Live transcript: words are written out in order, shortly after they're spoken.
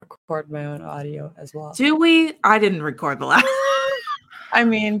record my own audio as well. Do we? I didn't record the last. I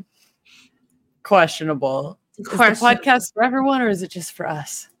mean, questionable. Is the podcast for everyone or is it just for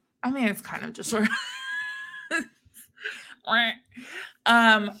us? I mean, it's kind of just for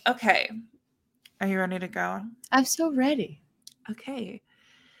okay. Are you ready to go? I'm so ready. Okay.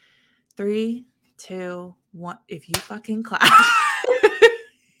 3, 2, 1. If you fucking clap.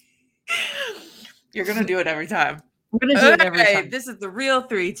 You're gonna do it every time. I'm gonna do it every time. This is the real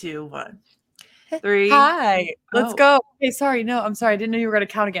 3, 2, 1. 3. Hi. Let's go. Okay, sorry. No, I'm sorry. I didn't know you were gonna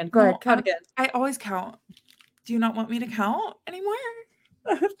count again. Go ahead, count again. I always count. Do you not want me to count anymore?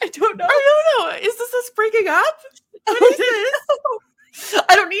 I don't know. I don't know. Is this us breaking up? What is this?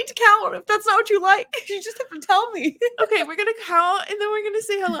 I don't need to count if that's not what you like. You just have to tell me. Okay, we're gonna count and then we're gonna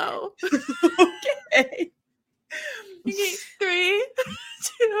say hello. Okay. Okay, 3,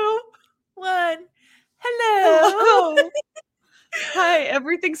 2, 1. Hello. Hi,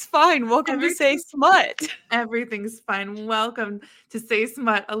 everything's fine. Welcome to Say Smut. Everything's fine. Welcome to Say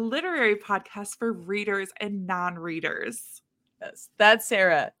Smut, a literary podcast for readers and non-readers. Yes, that's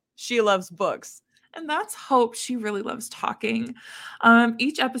Sarah. She loves books. And that's Hope. She really loves talking.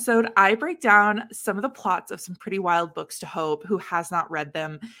 Each episode, I break down some of the plots of some pretty wild books to Hope, who has not read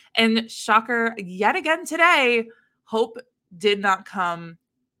them. And shocker, yet again today, Hope did not come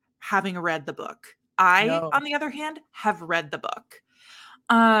having read the book. On the other hand, have read the book.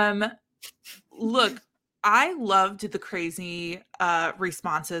 Look, I loved the crazy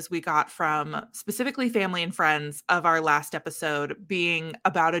responses we got from specifically family and friends of our last episode being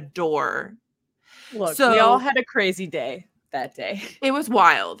about a door. Look, we all had a crazy day that day. It was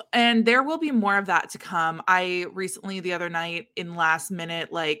wild. And there will be more of that to come. I recently, the other night, in last minute,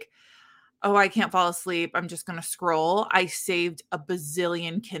 I can't fall asleep, I'm just going to scroll. I saved a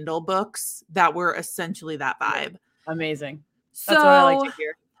bazillion Kindle books that were essentially that vibe. Amazing. That's what I like to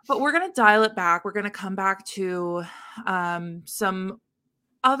hear. But we're going to dial it back. We're going to come back to some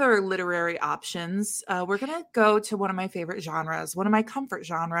other literary options. We're going to go to one of my favorite genres, one of my comfort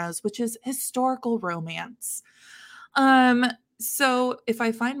genres, which is historical romance. So if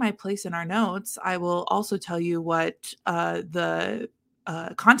I find my place in our notes, I will also tell you what the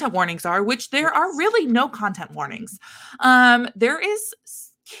content warnings are, which there are really no content warnings. There is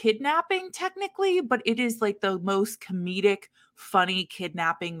kidnapping technically, but it is like the most comedic, funny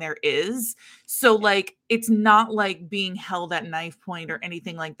kidnapping there is. So it's not like being held at knife point or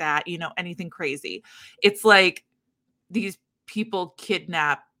anything like that, anything crazy. It's like these people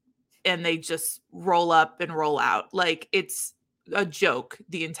kidnap and they just roll up and roll out. It's a joke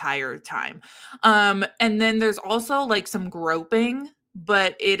the entire time. And then there's also some groping,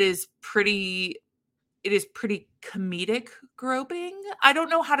 but it is pretty comedic groping. I don't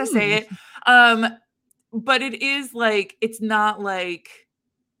know how to say it. But it is it's not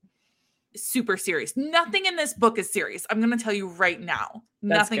super serious. Nothing in this book is serious. I'm going to tell you right now.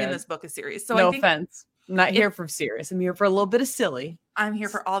 Nothing in this book is serious. So no offense. I'm not here for serious. I'm here for a little bit of silly. I'm here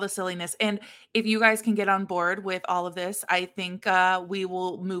for all the silliness. And if you guys can get on board with all of this, I think we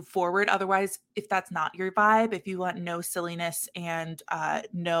will move forward. Otherwise, if that's not your vibe, if you want no silliness and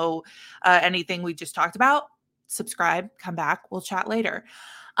no anything we just talked about, subscribe, come back. We'll chat later.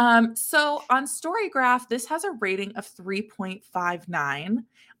 So on Storygraph, this has a rating of 3.59.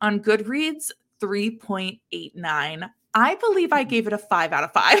 On Goodreads, 3.89. I believe I gave it a 5 out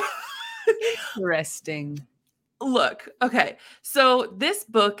of 5. Interesting. Look, okay. So this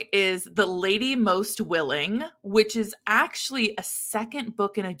book is The Lady Most Willing, which is actually a second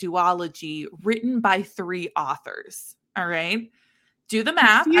book in a duology written by 3 authors. All right. Do the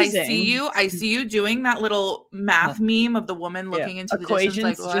math. Confusing. I see you doing that little math meme of the woman looking into the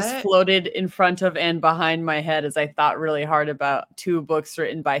equations distance. Just floated in front of and behind my head as I thought really hard about 2 books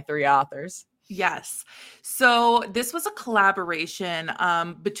written by 3 authors. Yes. So this was a collaboration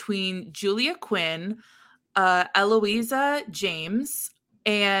between Julia Quinn, Eloisa James,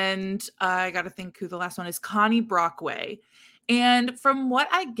 and I got to think who the last one is, Connie Brockway. And from what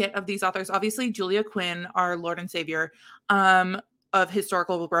I get of these authors, obviously Julia Quinn, our Lord and Savior of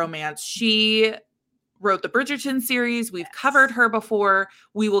historical romance, she wrote the Bridgerton series. We've covered her before.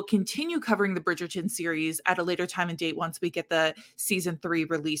 We will continue covering the Bridgerton series at a later time and date once we get the season 3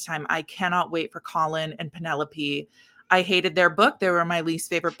 release time. I cannot wait for Colin and Penelope. I hated their book. They were my least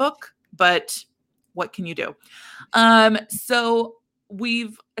favorite book, but what can you do? So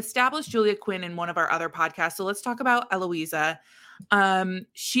we've established Julia Quinn in one of our other podcasts. So let's talk about Eloisa.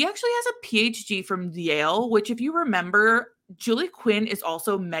 She actually has a PhD from Yale, which if you remember, Julia Quinn is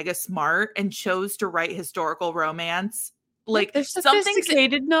also mega smart and chose to write historical romance Like they're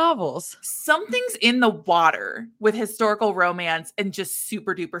sophisticated novels. Something's in the water with historical romance and just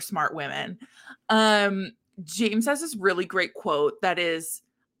super duper smart women. James has this really great quote that is,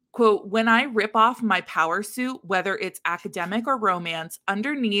 quote, "When I rip off my power suit, whether it's academic or romance,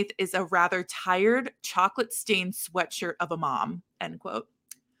 underneath is a rather tired, chocolate-stained sweatshirt of a mom," end quote.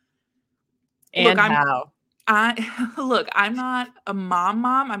 And how? Look, I'm not a mom.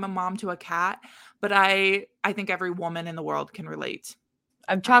 I'm a mom to a cat, but I think every woman in the world can relate.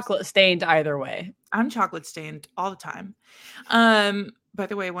 I'm chocolate stained either way. I'm chocolate stained all the time. By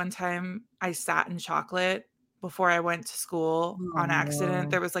the way, one time I sat in chocolate before I went to school on accident. No.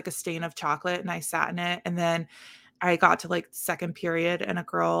 There was like a stain of chocolate and I sat in it. And then I got to like second period and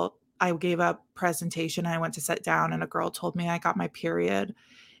I gave a presentation. I went to sit down and a girl told me I got my period.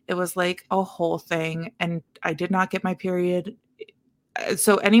 It was like a whole thing. And I did not get my period.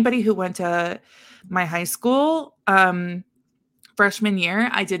 So anybody who went to my high school, freshman year,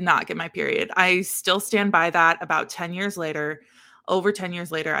 I did not get my period. I still stand by that. About 10 years later, over 10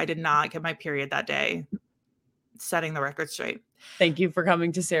 years later, I did not get my period that day. Setting the record straight. Thank you for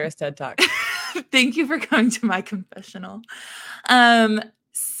coming to Sarah's TED Talk. Thank you for coming to my confessional.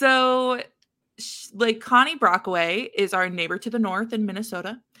 So like Connie Brockway is our neighbor to the north in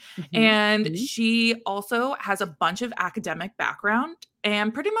Minnesota. And she also has a bunch of academic background.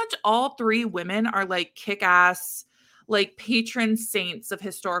 And pretty much all three women are like kick-ass, like patron saints of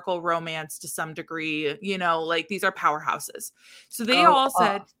historical romance to some degree, you know, like these are powerhouses. So they all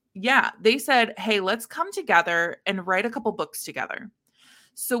said, they said, hey, let's come together and write a couple books together.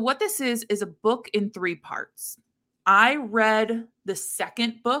 So what this is a book in 3 parts. I read the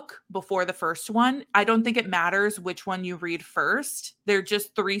second book before the first one. I don't think it matters which one you read first. They're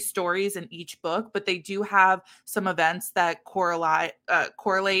just 3 stories in each book, but they do have some events that correlate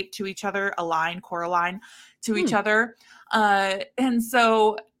to each other, correlate to each other. And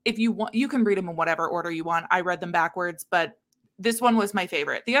so if you want, you can read them in whatever order you want. I read them backwards, but this one was my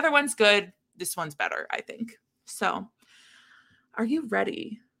favorite. The other one's good. This one's better, I think. So are you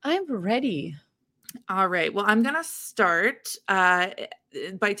ready? I'm ready. All right. Well, I'm going to start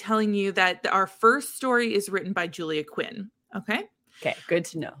by telling you that our first story is written by Julia Quinn. Okay. Okay. Good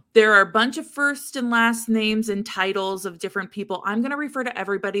to know. There are a bunch of first and last names and titles of different people. I'm going to refer to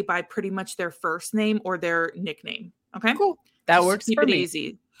everybody by pretty much their first name or their nickname. Okay. Cool. That Just works keep for it me.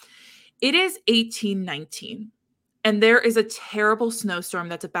 easy. It is 1819. And there is a terrible snowstorm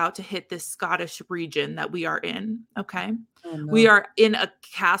that's about to hit this Scottish region that we are in. Okay. Oh, no. We are in a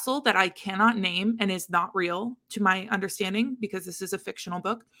castle that I cannot name and is not real to my understanding because this is a fictional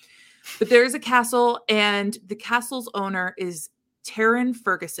book. But there is a castle and the castle's owner is Taryn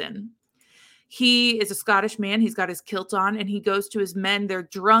Ferguson. He is a Scottish man. He's got his kilt on and he goes to his men. They're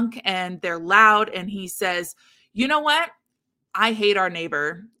drunk and they're loud. And he says, you know what? I hate our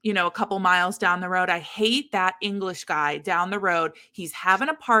neighbor, you know, a couple miles down the road. I hate that English guy down the road. He's having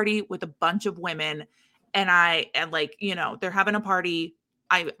a party with a bunch of women and like, you know, they're having a party.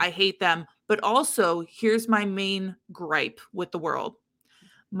 I hate them. But also here's my main gripe with the world.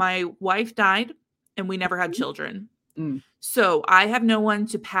 My wife died and we never had children. So I have no one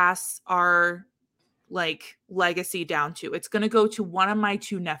to pass our like legacy down to. It's going to go to one of my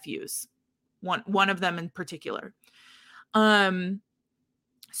 2 nephews, one of them in particular.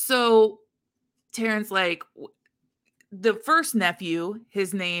 So Taryn's like, the first nephew,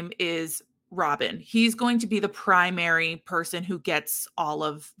 his name is Robin. He's going to be the primary person who gets all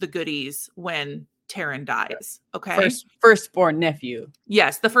of the goodies when Taryn dies. Okay. Firstborn nephew.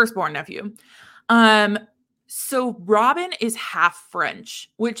 Yes. The firstborn nephew. So Robin is half French,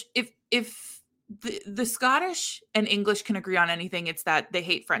 which if the Scottish and English can agree on anything, it's that they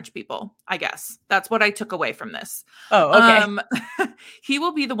hate French people, I guess. That's what I took away from this. Oh, okay. He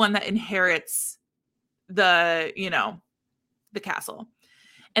will be the one that inherits the castle.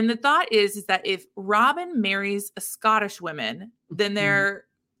 And the thought is that if Robin marries a Scottish woman, then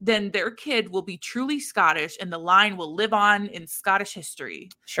their kid will be truly Scottish and the line will live on in Scottish history.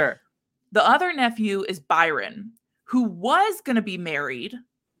 Sure. The other nephew is Byron, who was going to be married,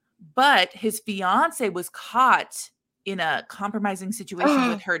 but his fiance was caught in a compromising situation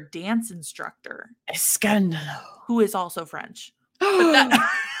with her dance instructor. Escandalo. Who is also French. But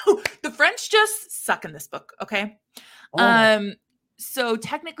the French just suck in this book, okay? So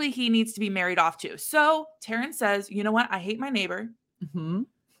technically he needs to be married off too. So Taryn says, you know what? I hate my neighbor.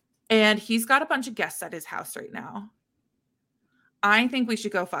 And he's got a bunch of guests at his house right now. I think we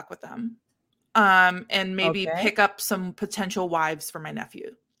should go fuck with them. And maybe pick up some potential wives for my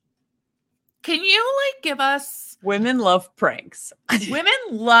nephew. Can you like give us? Women love pranks. Women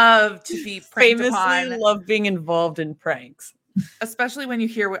love to be pranked Famously upon, love being involved in pranks. especially when you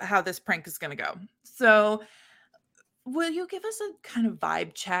hear how this prank is going to go. So, will you give us a kind of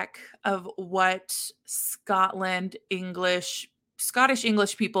vibe check of what Scottish English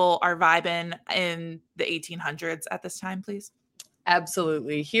people are vibing in the 1800s at this time, please?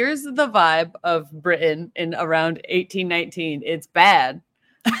 Absolutely. Here's the vibe of Britain in around 1819. It's bad.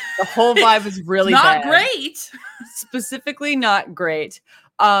 The whole vibe is really not bad. Great. Specifically not great.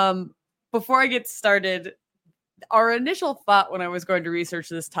 Before I get started, our initial thought when I was going to research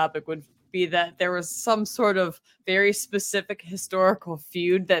this topic would be that there was some sort of very specific historical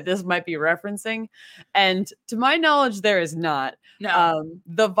feud that this might be referencing. And to my knowledge, there is not. No.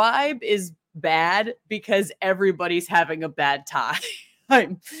 The vibe is bad because everybody's having a bad time.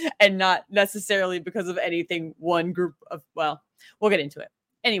 And not necessarily because of anything one group of, well, we'll get into it.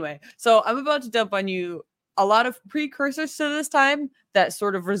 Anyway, so I'm about to dump on you a lot of precursors to this time that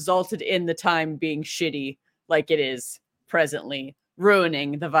sort of resulted in the time being shitty like it is presently,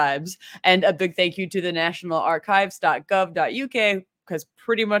 ruining the vibes. And a big thank you to the nationalarchives.gov.uk because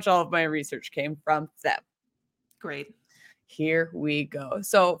pretty much all of my research came from them. Great. Here we go.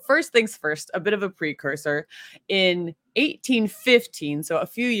 So first things first, a bit of a precursor. In 1815, so a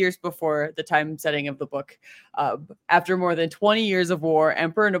few years before the time setting of the book, after more than 20 years of war,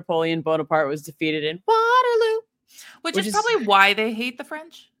 Emperor Napoleon Bonaparte was defeated in Waterloo. Which is probably why they hate the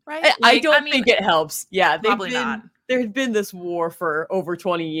French, right? I don't think it helps. Yeah, probably not. There had been this war for over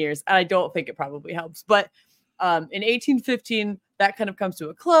 20 years, and I don't think it probably helps. But in 1815, that kind of comes to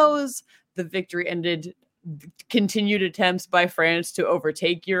a close. The victory ended continued attempts by France to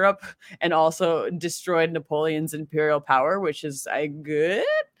overtake Europe and also destroyed Napoleon's imperial power, which is good.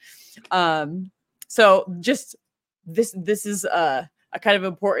 So just this is a kind of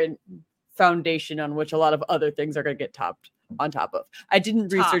important foundation on which a lot of other things are going to get topped on top of. I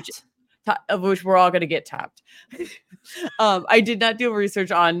didn't research of which we're all going to get topped. I did not do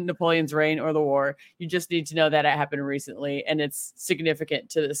research on Napoleon's reign or the war. You just need to know that it happened recently and it's significant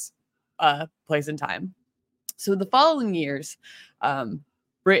to this place and time. So the following years,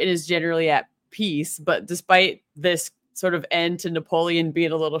 Britain is generally at peace, but despite this sort of end to Napoleon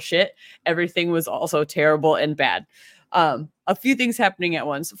being a little shit, everything was also terrible and bad. A few things happening at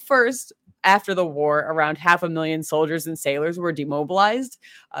once. First, after the war, around 500,000 soldiers and sailors were demobilized.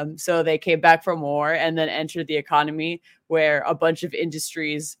 So they came back from war and then entered the economy where a bunch of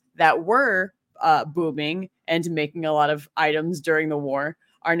industries that were booming and making a lot of items during the war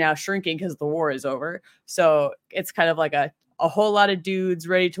are now shrinking because the war is over. So it's kind of like a whole lot of dudes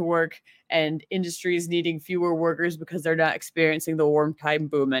ready to work and industries needing fewer workers because they're not experiencing the wartime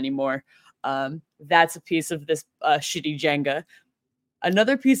boom anymore. That's a piece of this shitty Jenga.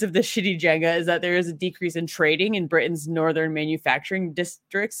 Another piece of this shitty Jenga is that there is a decrease in trading in Britain's northern manufacturing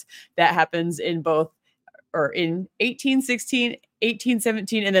districts that happens in 1816,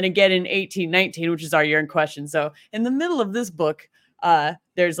 1817, and then again in 1819, which is our year in question. So in the middle of this book,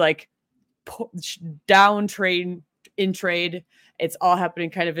 there's like down trade in trade. It's all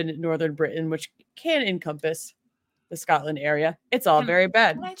happening kind of in northern Britain, which can encompass the Scotland area. It's all very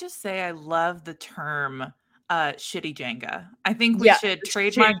bad. Can I just say I love the term shitty Jenga? I think we should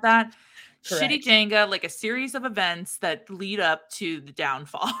trademark that. Correct. Shitty Jenga, like a series of events that lead up to the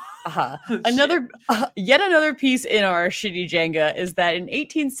downfall. Yet another piece in our shitty Jenga is that in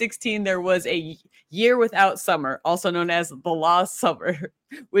 1816 there was a year without summer, also known as the lost summer,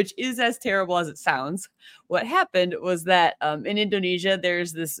 which is as terrible as it sounds. What happened was that in Indonesia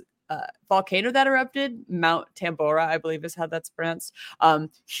there's this volcano that erupted, Mount Tambora, I believe is how that's pronounced.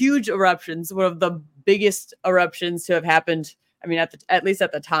 Huge eruptions, one of the biggest eruptions to have happened. I mean, at least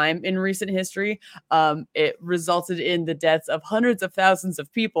at the time in recent history. It resulted in the deaths of hundreds of thousands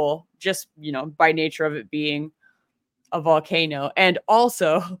of people, just, by nature of it being a volcano. And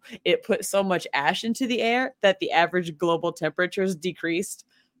also it put so much ash into the air that the average global temperatures decreased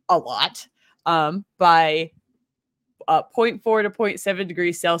a lot by 0.4 to 0.7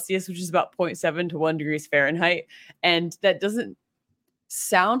 degrees Celsius, which is about 0.7 to 1 degrees Fahrenheit. And that doesn't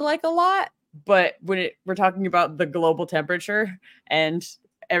sound like a lot, but when we're talking about the global temperature and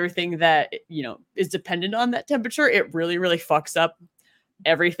everything that, is dependent on that temperature, it really, really fucks up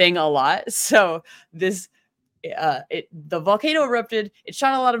everything a lot. So the volcano erupted, it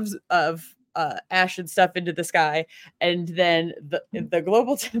shot a lot of ash and stuff into the sky, and then the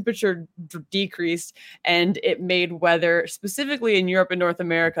global temperature decreased, and it made weather, specifically in Europe and North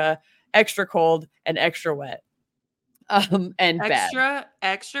America, extra cold and extra wet. And extra bad.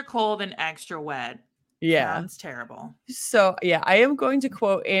 Extra cold and extra wet. Yeah. Sounds terrible. So, yeah, I am going to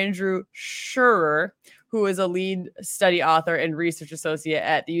quote Andrew Scherer, who is a lead study author and research associate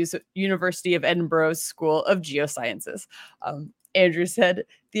at the University of Edinburgh's School of Geosciences. Andrew said,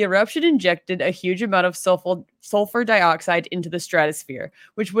 the eruption injected a huge amount of sulfur dioxide into the stratosphere,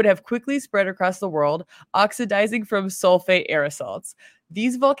 which would have quickly spread across the world, oxidizing from sulfate aerosols.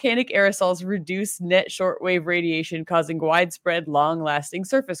 These volcanic aerosols reduce net shortwave radiation, causing widespread, long-lasting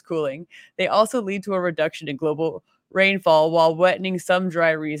surface cooling. They also lead to a reduction in global rainfall while wettening some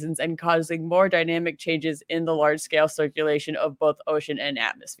dry regions and causing more dynamic changes in the large-scale circulation of both ocean and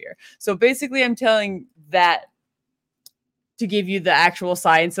atmosphere. So basically, I'm telling that to give you the actual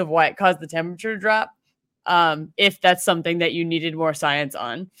science of why it caused the temperature to drop, if that's something that you needed more science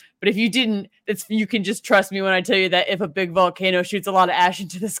on. But if you didn't, you can just trust me when I tell you that if a big volcano shoots a lot of ash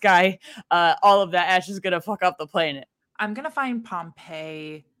into the sky, all of that ash is going to fuck up the planet. I'm going to find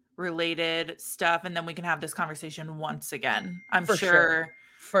Pompeii related stuff, and then we can have this conversation once again. I'm sure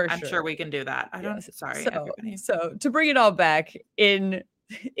we can do that. Everybody. So to bring it all back, in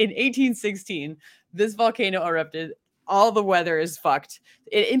 1816, this volcano erupted. All the weather is fucked.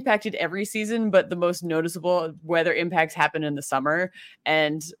 It impacted every season, but the most noticeable weather impacts happened in the summer.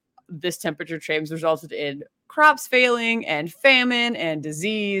 And this temperature change resulted in crops failing and famine and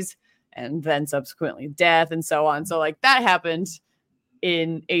disease, and then subsequently death and so on. So like that happened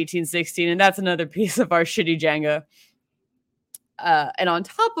in 1816, and that's another piece of our shitty Jenga. And on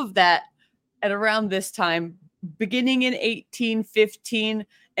top of that, at around this time, beginning in 1815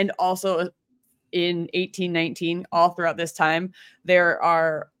 and also in 1819, all throughout this time, there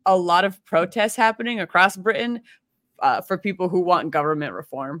are a lot of protests happening across Britain for people who want government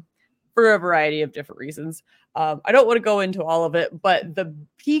reform for a variety of different reasons. I don't want to go into all of it, but the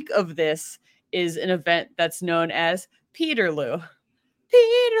peak of this is an event that's known as Peterloo.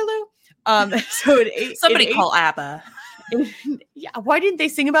 So somebody call ABBA. Yeah, why didn't they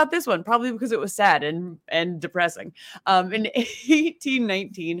sing about this one? Probably because it was sad and depressing. In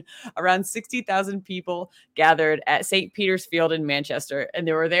 1819, around 60,000 people gathered at St. Peter's Field in Manchester, and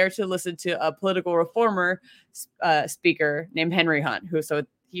they were there to listen to a political reformer speaker named Henry Hunt,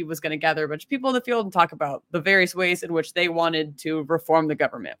 he was going to gather a bunch of people in the field and talk about the various ways in which they wanted to reform the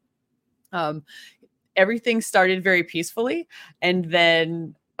government. Everything started very peacefully, and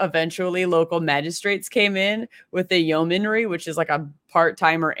then eventually local magistrates came in with the yeomanry, which is like a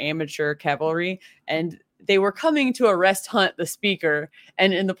part-time or amateur cavalry, and they were coming to arrest Hunt, the speaker,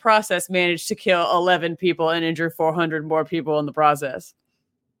 and in the process managed to kill 11 people and injure 400 more people in the process.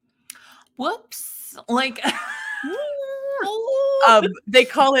 Whoops. Like they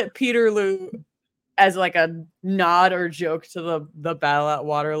call it Peterloo as like a nod or joke to the battle at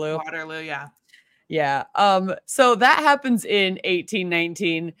Waterloo. Yeah. Yeah. So that happens in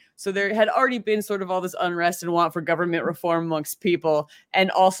 1819. So there had already been sort of all this unrest and want for government reform amongst people. And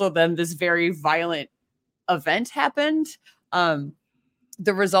also then this very violent event happened.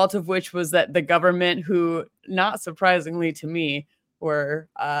 The result of which was that the government, who, not surprisingly to me, were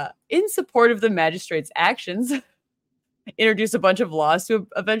in support of the magistrates' actions, introduced a bunch of laws to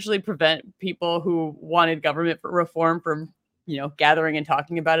eventually prevent people who wanted government reform from, gathering and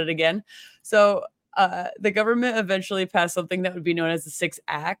talking about it again. So the government eventually passed something that would be known as the 6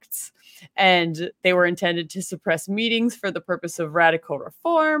 Acts, and they were intended to suppress meetings for the purpose of radical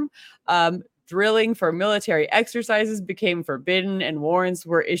reform. Drilling for military exercises became forbidden, and warrants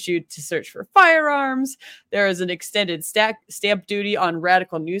were issued to search for firearms. There is an extended stamp duty on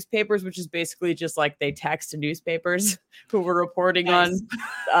radical newspapers, which is basically just like they taxed newspapers who were reporting on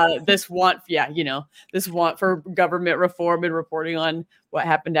this want for government reform and reporting on what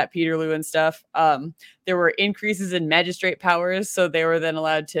happened at Peterloo and stuff. There were increases in magistrate powers, so they were then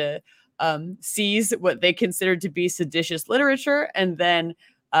allowed to seize what they considered to be seditious literature, and then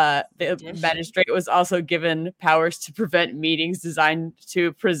the magistrate was also given powers to prevent meetings designed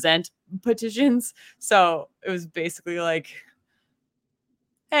to present petitions. So it was basically like,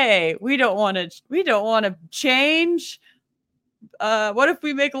 hey, we don't want to change. What if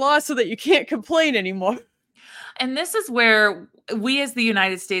we make laws so that you can't complain anymore? And this is where we as the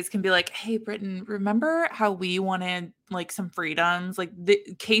United States can be like, hey, Britain, remember how we wanted like some freedoms? Like the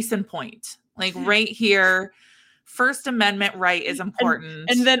case in point, like right here. First Amendment right is important.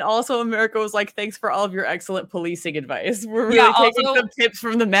 And then also America was like, thanks for all of your excellent policing advice. We're really taking some tips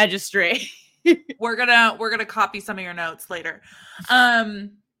from the magistrate. we're gonna copy some of your notes later.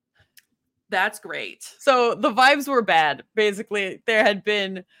 That's great. So the vibes were bad. Basically, there had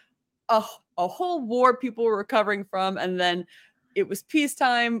been a whole war people were recovering from, and then it was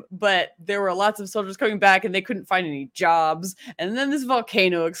peacetime, but there were lots of soldiers coming back and they couldn't find any jobs. And then this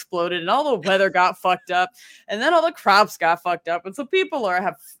volcano exploded and all the weather got fucked up. And then all the crops got fucked up. And so people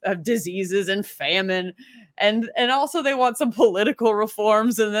have diseases and famine. And also they want some political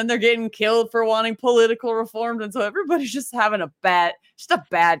reforms, and then they're getting killed for wanting political reforms. And so everybody's just having a bad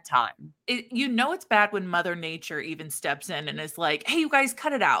time. It's bad when Mother Nature even steps in and is like, hey, you guys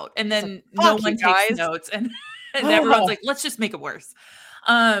cut it out. And then no one takes notes. And everyone's like, let's just make it worse.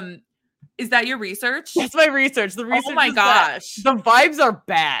 Is that your research? That's my research. The research. Oh my gosh. The vibes are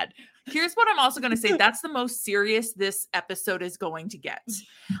bad. Here's what I'm also going to say. That's the most serious this episode is going to get.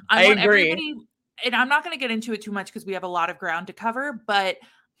 I want agree. Everybody, and I'm not going to get into it too much because we have a lot of ground to cover, but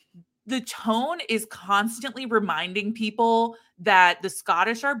the tone is constantly reminding people that the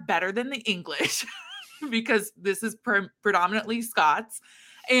Scottish are better than the English because this is predominantly Scots.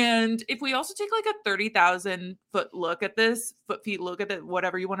 And if we also take like a 30,000 foot look at this, feet look at it,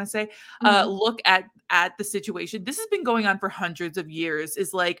 whatever you want to say, look at the situation. This has been going on for hundreds of years.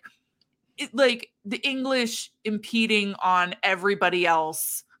 Is like the English impeding on everybody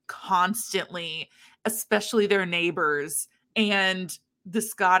else constantly, especially their neighbors, and the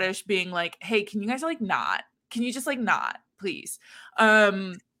Scottish being like, hey, can you guys not? Can you just not, please?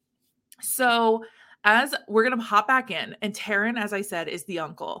 So as we're going to hop back in, and Taryn, as I said, is the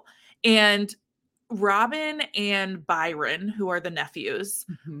uncle, and Robin and Byron, who are the nephews.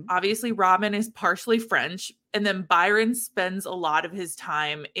 Obviously Robin is partially French, and then Byron spends a lot of his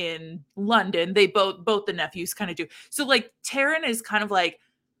time in London. They both the nephews kind of do. So like Taryn is kind of like,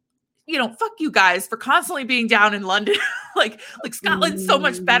 fuck you guys for constantly being down in London. like Scotland's so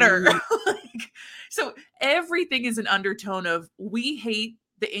much better. So everything is an undertone of, we hate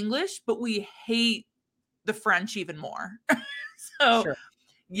the English, but we hate the French even more. So sure.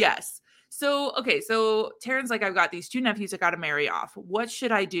 Yes. So, okay. So Taryn's like, I've got these two nephews I got to marry off. What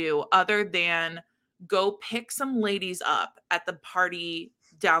should I do other than go pick some ladies up at the party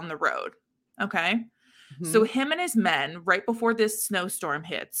down the road? Okay. So him and his men, right before this snowstorm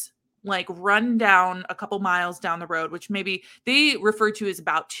hits, run down a couple miles down the road, which maybe they refer to as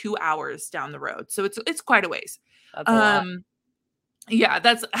about 2 hours down the road. So it's quite a ways. That's a lot. Yeah,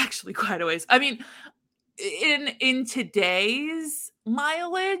 that's actually quite a ways. I mean, in today's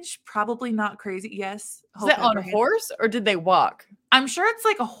mileage, probably not crazy. Yes. Is that on a horse or did they walk? I'm sure it's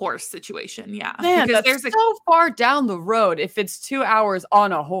like a horse situation. Yeah. Man, because there's so far down the road if it's 2 hours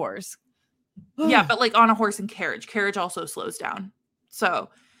on a horse. Yeah, but on a horse and carriage. Carriage also slows down. So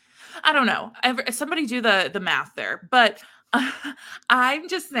I don't know. Somebody do the math there. But I'm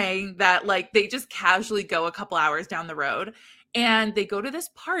just saying that they just casually go a couple hours down the road. And they go to this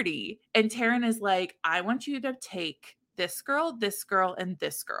party, and Taryn is like, I want you to take this girl, and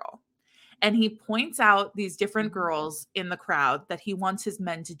this girl. And he points out these different girls in the crowd that he wants his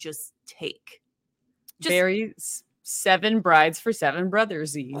men to just take. Very 7 brides for 7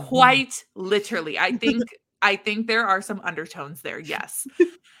 brothers. Quite literally. I think there are some undertones there. Yes.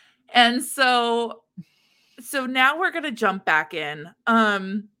 And so now we're going to jump back in.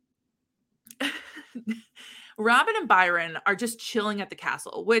 Robin and Byron are just chilling at the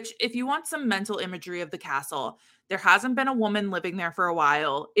castle, which if you want some mental imagery of the castle, there hasn't been a woman living there for a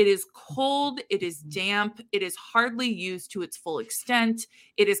while. It is cold. It is damp. It is hardly used to its full extent.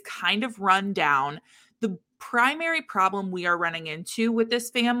 It is kind of run down. The primary problem we are running into with this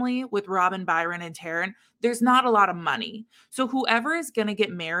family, with Robin, Byron, and Taryn, there's not a lot of money. So whoever is going to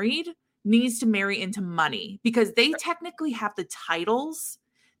get married needs to marry into money because they technically have the titles.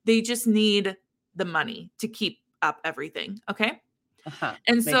 They just need the money to keep up everything. Okay.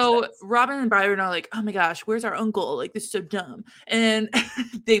 And so sense. Robin and Byron are like, oh my gosh, where's our uncle? This is so dumb. And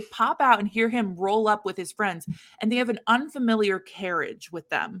they pop out and hear him roll up with his friends, and they have an unfamiliar carriage with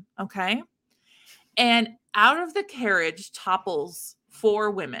them. Okay. And out of the carriage topples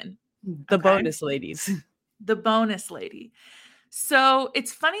 4 women. The bonus ladies. The bonus lady. So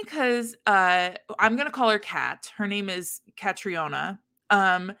it's funny because I'm going to call her Kat. Her name is Catriona.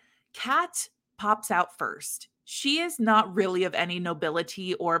 Kat pops out first. She is not really of any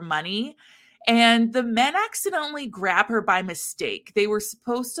nobility or money. And the men accidentally grab her by mistake. They were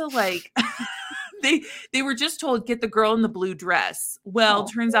supposed to they were just told, get the girl in the blue dress. Well,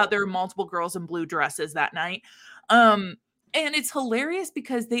 turns out there were multiple girls in blue dresses that night. And it's hilarious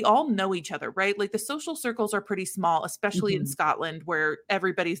because they all know each other, right? The social circles are pretty small, especially in Scotland where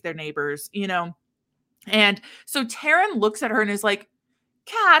everybody's their neighbors, And so Taryn looks at her and is like,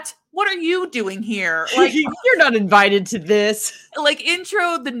 Kat, what are you doing here? You're not invited to this.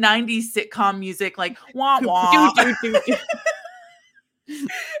 Intro the 90s sitcom music, wah wah. And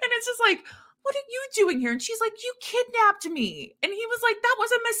it's just what are you doing here? And she's like, you kidnapped me. And he was like, that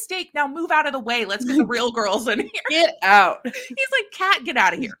was a mistake. Now move out of the way. Let's get the real girls in here. Get out. He's like, Kat, get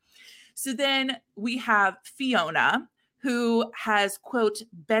out of here. So then we have Fiona, who has, quote,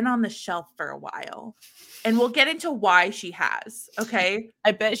 been on the shelf for a while. And we'll get into why she has, okay?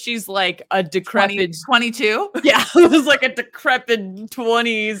 I bet she's like a decrepit 22. Yeah, it was like a decrepit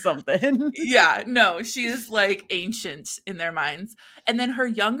 20-something. Yeah, no, she is like ancient in their minds. And then her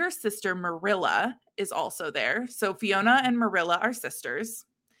younger sister, Marilla, is also there. So Fiona and Marilla are sisters.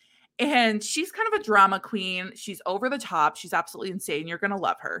 And she's kind of a drama queen. She's over the top. She's absolutely insane. You're going to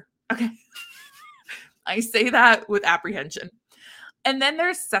love her. Okay. I say that with apprehension. And then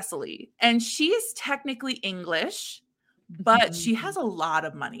there's Cecily, and she is technically English, but she has a lot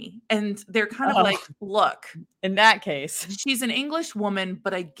of money. And they're kind of like, look, in that case, she's an English woman,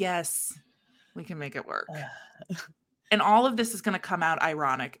 but I guess we can make it work. And all of this is going to come out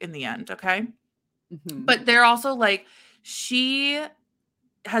ironic in the end. Okay. Mm-hmm. But they're also like, she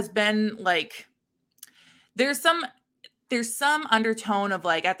has been like, there's some undertone of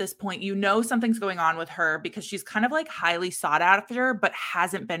like, at this point, you know, something's going on with her because she's kind of like highly sought after, but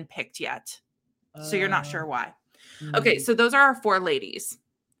hasn't been picked yet. So you're not sure why. Okay. So those are our 4 ladies,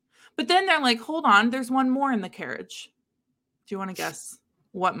 but then they're like, hold on, there's one more in the carriage. Do you want to guess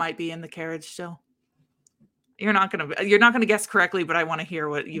what might be in the carriage still? You're not going to guess correctly, but I want to hear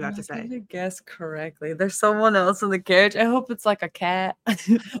what you have to say. Guess correctly. There's someone else in the carriage. I hope it's like a cat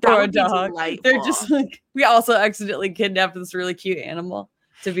or a dog. They're just like, we also accidentally kidnapped this really cute animal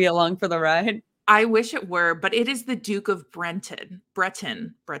to be along for the ride. I wish it were, but it is the Duke of Breton,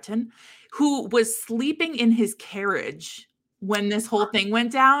 who was sleeping in his carriage when this whole thing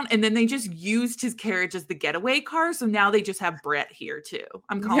went down, and then they just used his carriage as the getaway car. So now they just have Brett here too.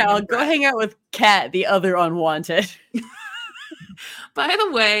 I'm calling him I'll go hang out with Kat, the other unwanted. By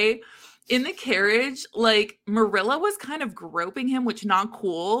the way, in the carriage, like Marilla was kind of groping him, which not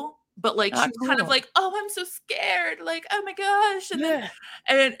cool. But like she's kind of like, oh, I'm so scared. Like, oh my gosh. And then,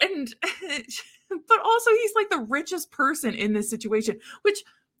 and but also he's like the richest person in this situation, which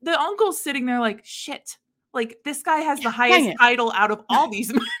the uncle's sitting there like, shit. Like, this guy has the highest title out of all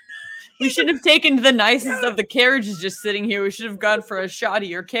these men. We should have taken the nicest of the carriages just sitting here. We should have gone for a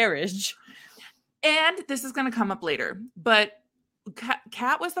shoddier carriage. And this is going to come up later. But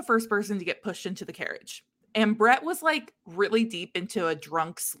Kat was the first person to get pushed into the carriage. And Brett was like really deep into a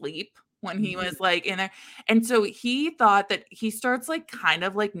drunk sleep when he was like in there. And so he thought that he starts like kind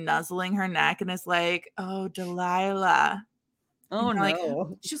of like nuzzling her neck and is like, oh, Delilah. Oh, no. Like,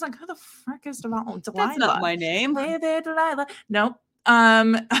 she's like, who the frick is Delilah? That's not my name. Hey there, Delilah. Nope.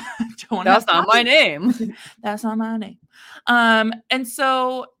 That's not my name. That's not my name. And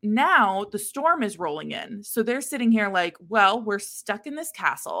so now the storm is rolling in. So they're sitting here like, well, we're stuck in this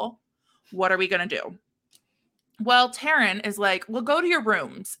castle. What are we going to do? Well, Taryn is like, well, go to your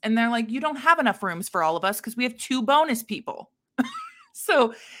rooms. And they're like, you don't have enough rooms for all of us because we have 2 bonus people.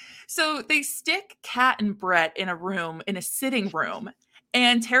 So they stick Kat and Brett in a room, in a sitting room.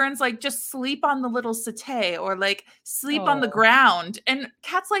 And Taryn's like, just sleep on the little settee or like sleep on the ground. And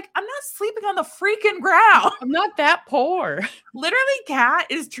Kat's like, I'm not sleeping on the freaking ground. I'm not that poor. Literally, Kat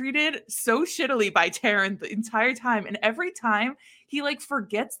is treated so shittily by Taryn the entire time. And every time he like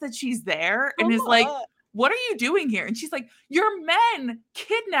forgets that she's there and is like, what are you doing here? And she's like, your men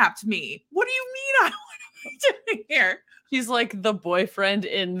kidnapped me. What do you mean what am I doing here? She's like the boyfriend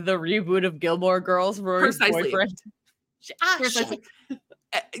in the reboot of Gilmore Girls. Rory's boyfriend.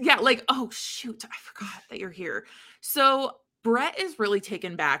 Yeah, like, oh, shoot. I forgot that you're here. So Brett is really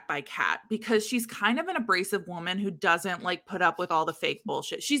taken back by Kat because she's kind of an abrasive woman who doesn't like put up with all the fake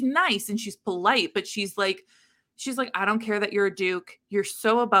bullshit. She's nice and she's polite, but she's like, I don't care that you're a duke. You're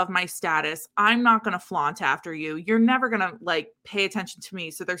so above my status. I'm not going to flaunt after you. You're never going to like pay attention to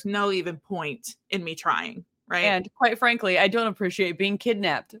me. So there's no even point in me trying. Right. And quite frankly, I don't appreciate being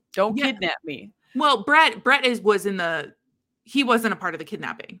kidnapped. Don't kidnap me. Well, Brett he wasn't a part of the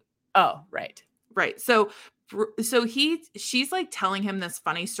kidnapping. Oh, right. Right. So she's like telling him this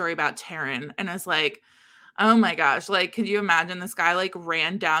funny story about Taryn and is like, oh my gosh, like, could you imagine this guy like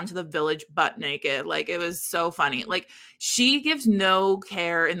ran down to the village butt naked? Like, it was so funny. Like, she gives no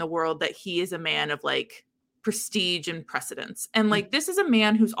care in the world that he is a man of like prestige and precedence. And like, this is a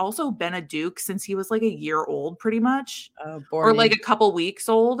man who's also been a duke since he was like a year old, pretty much, or like a couple weeks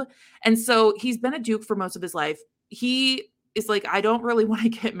old. And so he's been a duke for most of his life. He is like, I don't really want to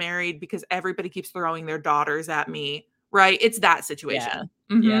get married because everybody keeps throwing their daughters at me. Right. It's that situation.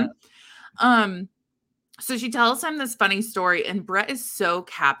 Yeah. So she tells him this funny story and Brett is so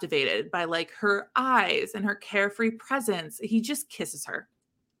captivated by like her eyes and her carefree presence. He just kisses her.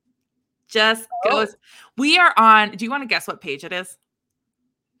 Just goes. We are on. Do you want to guess what page it is?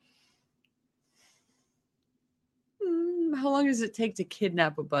 How long does it take to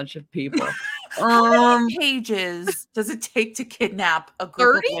kidnap a bunch of people? How many pages does it take to kidnap a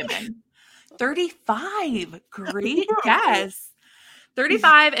group 30? of women? 35. Great guess.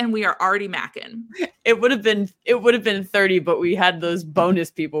 35, and we are already macking. It would have been 30, but we had those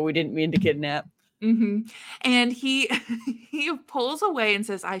bonus people we didn't mean to kidnap. Mm-hmm. And he pulls away and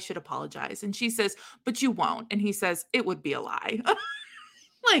says, I should apologize. And she says, but you won't. And he says, it would be a lie.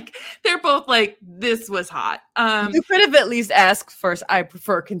 Like, they're both like, this was hot. You could have at least asked first, I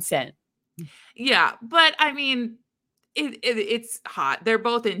prefer consent. Yeah, but I mean, it's hot. They're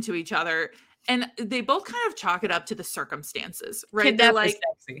both into each other. And they both kind of chalk it up to the circumstances, right? They're like,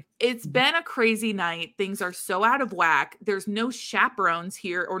 sexy. It's been a crazy night. Things are so out of whack. There's no chaperones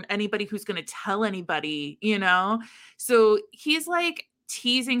here or anybody who's going to tell anybody, you know? So he's like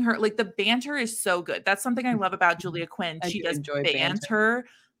teasing her. Like, the banter is so good. That's something I love about Julia Quinn. She does banter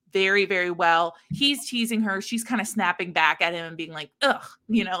very, very well. He's teasing her. She's kind of snapping back at him and being like, ugh,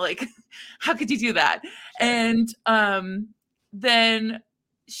 you know, like, how could you do that? Sure. And then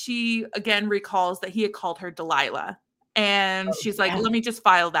she again recalls that he had called her Delilah. And she's like, let me just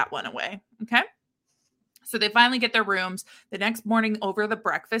file that one away. Okay. So they finally get their rooms. The next morning over the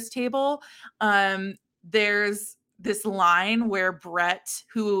breakfast table, there's this line where Brett,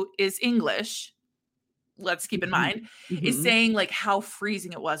 who is English, let's keep in mind, is saying like how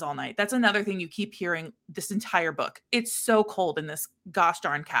freezing it was all night. That's another thing you keep hearing this entire book. It's so cold in this gosh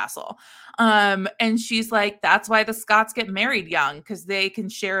darn castle. And she's like, that's why the Scots get married young, because they can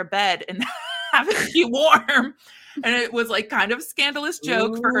share a bed and have it be warm. And it was like kind of a scandalous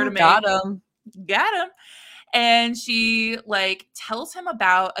joke for her to make. Got him. And she like tells him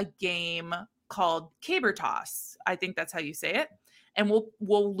about a game called caber toss. I think that's how you say it. And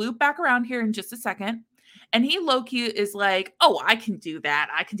we'll loop back around here in just a second. And he low-key is like, oh, I can do that.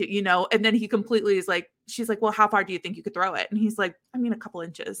 I can do, you know, and then he completely is like, she's like, well, how far do you think you could throw it? And he's like, I mean, a couple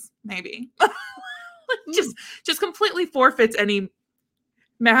inches, maybe. just completely forfeits any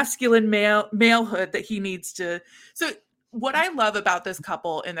masculine malehood that he needs to. So what I love about this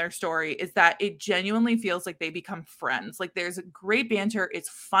couple in their story is that it genuinely feels like they become friends. Like, there's great banter. It's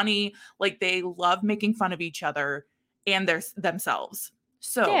funny. Like, they love making fun of each other and themselves.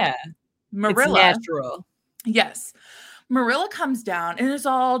 So yeah, Marilla, it's natural. Yes. Marilla comes down and it's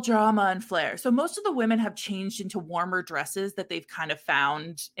all drama and flair. So most of the women have changed into warmer dresses that they've kind of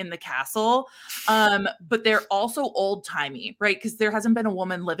found in the castle. But they're also old-timey, right? Because there hasn't been a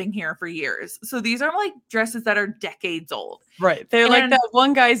woman living here for years. So these are like dresses that are decades old. Right. They're like that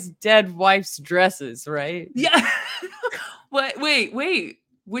one guy's dead wife's dresses, right? Yeah. Wait.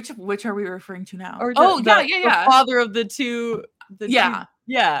 Which are we referring to now? Or the father of the two. Yeah.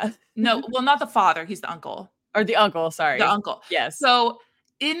 Yeah. No, well, not the father. He's the uncle. Or the uncle, sorry. The uncle. Yes. So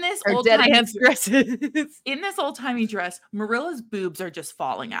in this old-timey dress, Marilla's boobs are just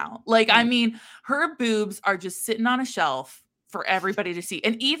falling out. Like, I mean, her boobs are just sitting on a shelf for everybody to see.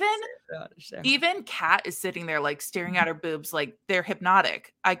 And even Kat is sitting there like staring at her boobs like they're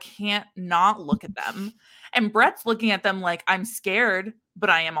hypnotic. I can't not look at them. And Brett's looking at them like, I'm scared, but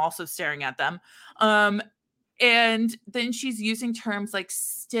I am also staring at them. And then she's using terms like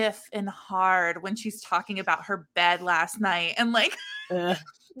stiff and hard when she's talking about her bed last night. And like,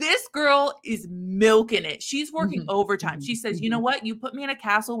 this girl is milking it. She's working overtime. She says, you know what? You put me in a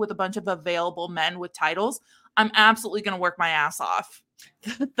castle with a bunch of available men with titles. I'm absolutely going to work my ass off.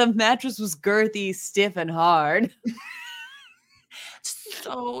 The mattress was girthy, stiff, and hard.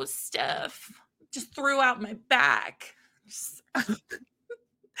 So stiff. Just threw out my back.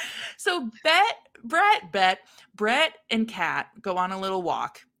 So Brett and Kat go on a little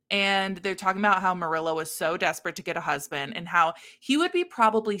walk, and they're talking about how Marilla was so desperate to get a husband and how he would be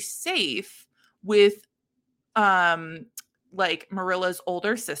probably safe with like Marilla's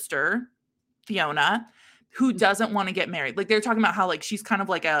older sister, Fiona, who doesn't want to get married. Like, they're talking about how like she's kind of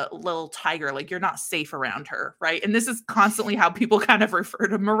like a little tiger, like you're not safe around her, right? And this is constantly how people kind of refer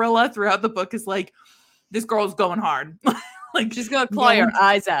to Marilla throughout the book, is like, this girl's going hard. Like, she's going to claw your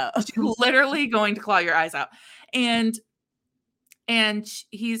eyes out. She's literally going to claw your eyes out. And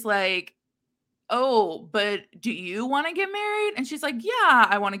he's like, oh, but do you want to get married? And she's like, yeah,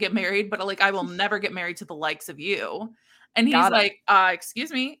 I want to get married, but like, I will never get married to the likes of you. And he's like, excuse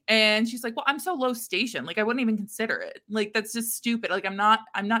me. And she's like, well, I'm so low station. Like, I wouldn't even consider it. Like, that's just stupid. Like, I'm not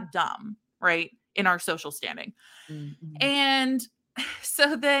dumb, right? In our social standing. Mm-hmm. And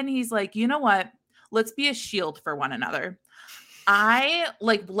so then he's like, you know what? Let's be a shield for one another.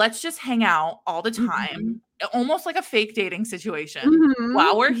 Let's just hang out all the time, almost like a fake dating situation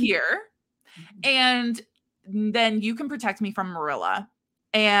while we're here. And then you can protect me from Marilla,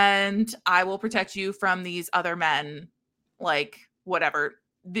 and I will protect you from these other men, like whatever.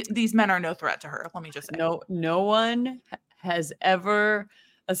 These men are no threat to her. Let me just say. No one has ever,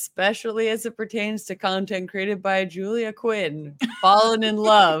 especially as it pertains to content created by Julia Quinn, fallen in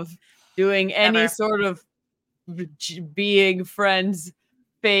love doing any sort of being friends,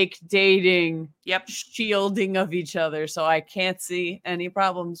 fake dating, shielding of each other. So I can't see any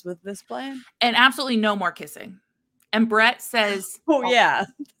problems with this plan. And absolutely no more kissing. And Brett says,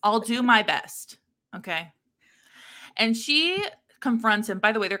 I'll do my best. Okay. And she confronts him.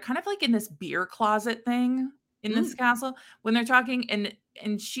 By the way, they're kind of like in this beer closet thing in this castle when they're talking,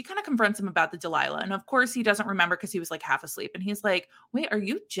 and she kind of confronts him about the Delilah. And of course he doesn't remember because he was like half asleep. And he's like, wait, are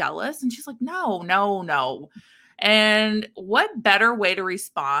you jealous? And she's like, no. And what better way to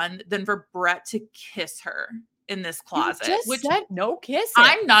respond than for Brett to kiss her in this closet? You just said no kissing.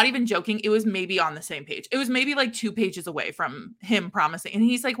 I'm not even joking. It was maybe on the same page. It was maybe like 2 pages away from him promising. And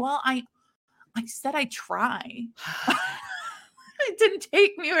he's like, well, I said I'd try. It didn't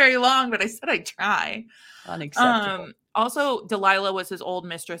take me very long, but I said I'd try. Unacceptable. Also, Delilah was his old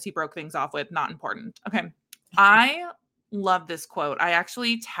mistress he broke things off with. Not important. Okay. I love this quote. I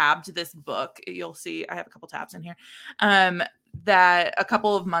actually tabbed this book. You'll see I have a couple tabs in here. That a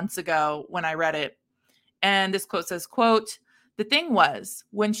couple of months ago when I read it. And this quote says, quote, the thing was,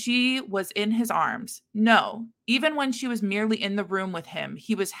 when she was in his arms, no, even when she was merely in the room with him,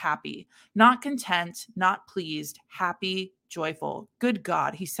 he was happy, not content, not pleased, happy, joyful. Good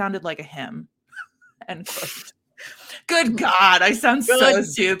God, he sounded like a hymn. End quote. Good God, I sound so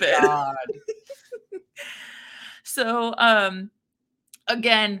stupid. So,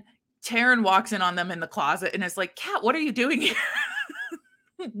 again, Taryn walks in on them in the closet and is like, Kat, what are you doing here?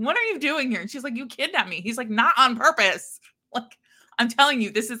 What are you doing here? And she's like, you kidnapped me. He's like, not on purpose. Like, I'm telling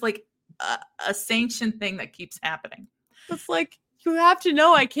you, this is like a sanctioned thing that keeps happening. It's like, you have to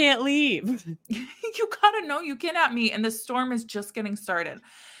know I can't leave. You gotta know you kidnapped me. And the storm is just getting started.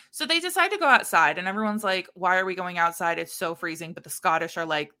 So they decide to go outside and everyone's like, why are we going outside? It's so freezing. But the Scottish are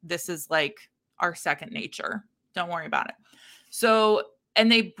like, this is like our second nature. Don't worry about it. So,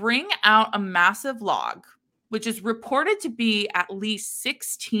 and they bring out a massive log, which is reported to be at least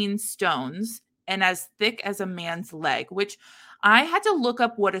 16 stones and as thick as a man's leg, which I had to look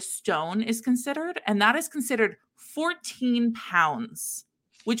up what a stone is considered. And that is considered 14 pounds,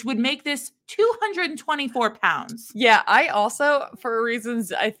 which would make this 224 pounds. Yeah, I also, for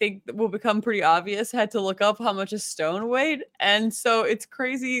reasons I think will become pretty obvious, had to look up how much a stone weighed. And so it's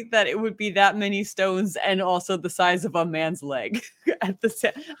crazy that it would be that many stones and also the size of a man's leg at the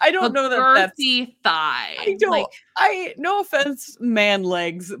same. I don't know that that's thigh. I don't. No offense, man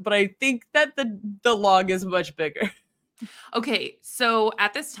legs, but I think that the log is much bigger. Okay, so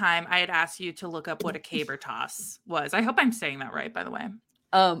at this time, I had asked you to look up what a caber toss was. I hope I'm saying that right, by the way.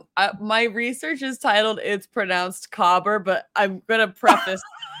 My research is titled "It's pronounced cobber," but I'm gonna preface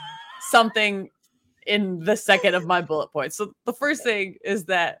something in the second of my bullet points. So the first thing is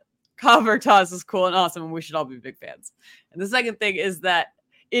that cobber toss is cool and awesome, and we should all be big fans. And the second thing is that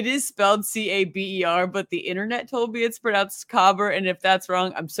it is spelled C-A-B-E-R, but the internet told me it's pronounced cobber, and if that's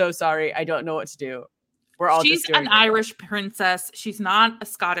wrong, I'm so sorry. I don't know what to do. We're all She's an Irish princess. She's not a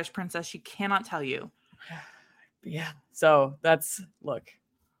Scottish princess. She cannot tell you. Yeah. So that's look.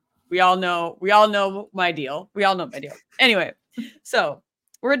 We all know my deal. Anyway, so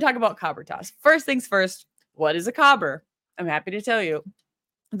we're gonna talk about cobber toss. First things first, what is a cobber? I'm happy to tell you.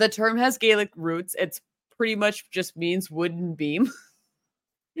 The term has Gaelic roots. It's pretty much just means wooden beam.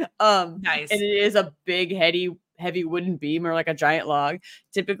 Nice. And it is a big, heavy wooden beam or like a giant log,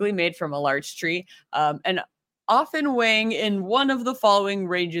 typically made from a large tree, and often weighing in one of the following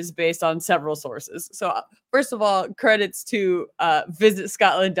ranges based on several sources. So first of all, credits to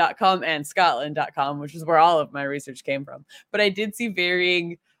visitscotland.com and scotland.com, which is where all of my research came from. But I did see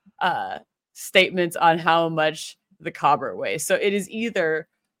varying statements on how much the cobber weighs. So it is either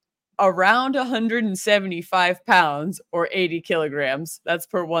around 175 pounds or 80 kilograms. That's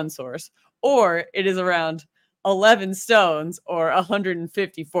per one source. Or it is around 11 stones or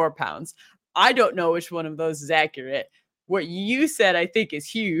 154 pounds. I don't know which one of those is accurate. What you said, I think, is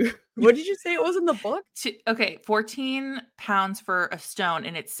huge. What did you say it was in the book? Okay, 14 pounds for a stone,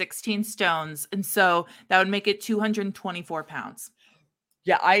 and it's 16 stones. And so that would make it 224 pounds.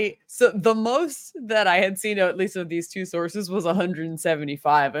 Yeah, so the most that I had seen, at least of these two sources, was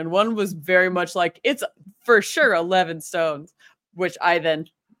 175. And one was very much like, it's for sure 11 stones, which I then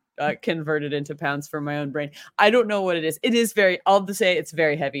converted into pounds for my own brain. I don't know what it is. It is I'll just say it's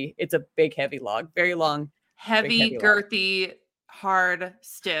very heavy. It's a big, heavy log, very long. Heavy, girthy. hard,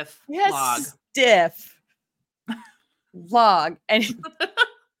 stiff Yes, log. stiff log. And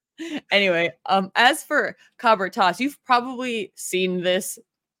anyway, as for cover toss, you've probably seen this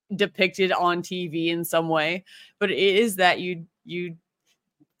depicted on TV in some way, but it is that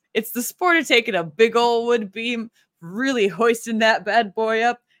it's the sport of taking a big old wood beam, really hoisting that bad boy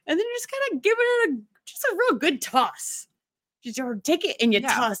up, and then you're just kind of giving it just a real good toss. Just take it and you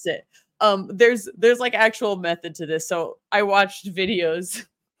toss it. There's like actual method to this. So I watched videos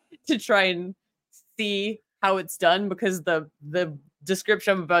to try and see how it's done, because the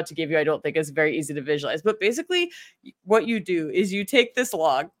description I'm about to give you, I don't think is very easy to visualize. But basically, what you do is you take this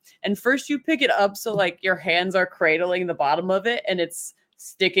log and first you pick it up so like your hands are cradling the bottom of it and it's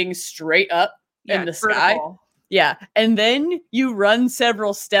sticking straight up in the sky. Yeah. And then you run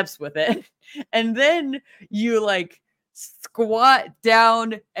several steps with it. And then you like squat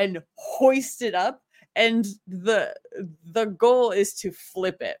down and hoist it up. And the goal is to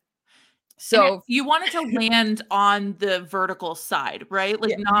flip it. So you want it to land on the vertical side, right?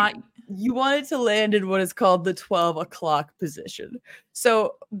 Like you want it to land in what is called the 12 o'clock position.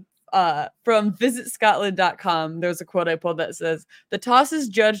 So from visitscotland.com, there's a quote I pulled that says, "The toss is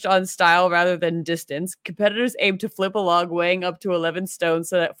judged on style rather than distance. Competitors aim to flip a log weighing up to 11 stones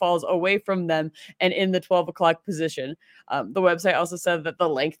so that it falls away from them and in the 12 o'clock position." The website also said that the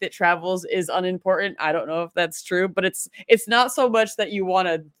length it travels is unimportant. I don't know if that's true, but it's not so much that you want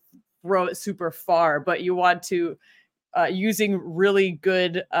to throw it super far, but you want to using really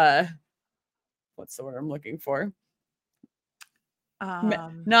good what's the word I'm looking for?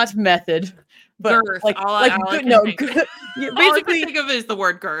 Not method, but girth. Like all I basically can think of is the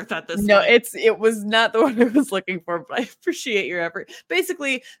word girth at this point. No, it was not the one I was looking for, but I appreciate your effort.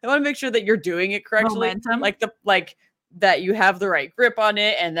 Basically, I want to make sure that you're doing it correctly. Momentum. Like that you have the right grip on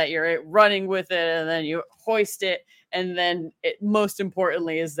it and that you're running with it and then you hoist it. And then most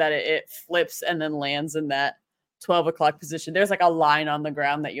importantly is that it flips and then lands in that 12 o'clock position. There's like a line on the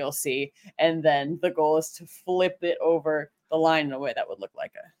ground that you'll see. And then the goal is to flip it over the line in a way that would look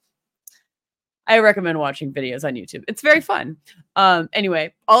like I recommend watching videos on YouTube. It's very fun.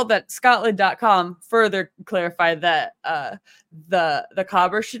 Anyway, all that Scotland.com further clarified that the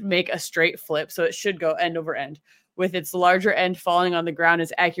cobber should make a straight flip. So it should go end over end, with its larger end falling on the ground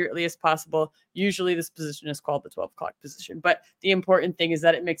as accurately as possible. Usually this position is called the 12 o'clock position, but the important thing is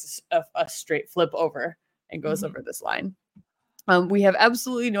that it makes a straight flip over and goes over this line. We have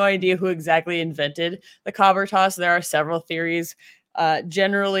absolutely no idea who exactly invented the cobber toss. There are several theories.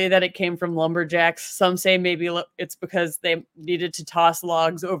 Generally that it came from lumberjacks. Some say maybe it's because they needed to toss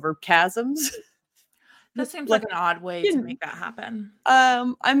logs over chasms. That seems like an odd way to make that happen.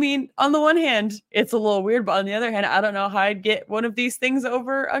 I mean, on the one hand, it's a little weird, but on the other hand, I don't know how I'd get one of these things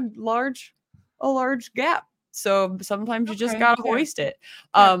over a large gap. So sometimes you just gotta hoist it.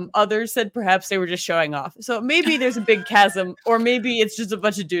 Others said perhaps they were just showing off. So maybe there's a big chasm, or maybe it's just a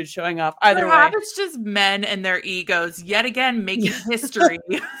bunch of dudes showing off. Either way, it's just men and their egos yet again making history.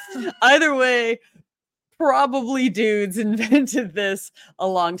 Either way, probably dudes invented this a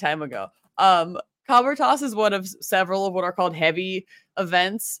long time ago. Cobber toss is one of several of what are called heavy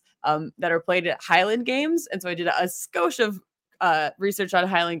events that are played at Highland Games. And so I did a skosh of research on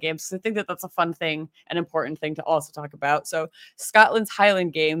Highland Games, because I think that that's a fun thing, an important thing to also talk about. So Scotland's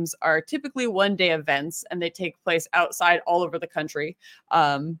Highland Games are typically one-day events, and they take place outside all over the country.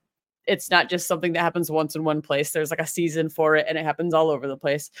 It's not just something that happens once in one place. There's like a season for it, and it happens all over the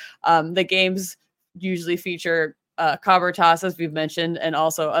place. The games usually feature cobber toss, as we've mentioned, and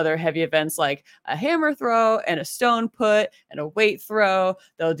also other heavy events like a hammer throw and a stone put and a weight throw.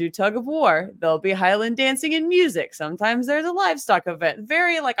 They'll do tug of war. There'll be Highland dancing and music. Sometimes there's a livestock event,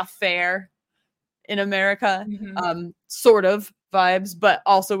 very like a fair in America, sort of vibes, but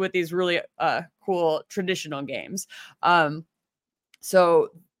also with these really cool traditional games.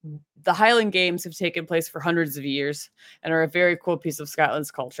 So the Highland Games have taken place for hundreds of years and are a very cool piece of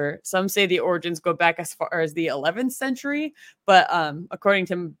Scotland's culture. Some say the origins go back as far as the 11th century, but according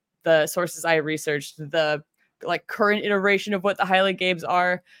to the sources I researched, the current iteration of what the Highland Games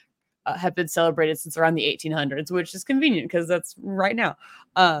are have been celebrated since around the 1800s, which is convenient because that's right now.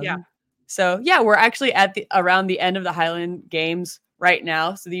 So yeah, we're actually at around the end of the Highland Games right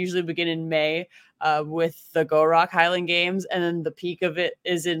now. So they usually begin in May. With the Go Rock Highland Games, and then the peak of it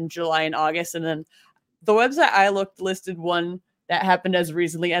is in July and August. And then the website I looked listed one that happened as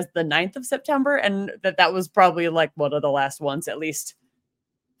recently as the 9th of September, and that was probably like one of the last ones, at least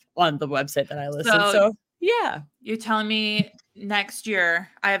on the website that I listed. So yeah. You're telling me next year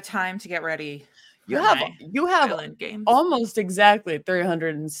I have time to get ready. You have almost exactly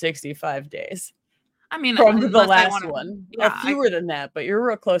 365 days. I mean, from the unless I last want to, one. yeah, Fewer than that, but you're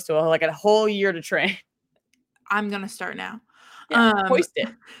real close to like a whole year to train. I'm gonna start now. Yeah, hoist it.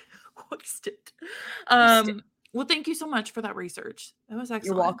 Hoist it. Hoist it. Well, thank you so much for that research. That was excellent.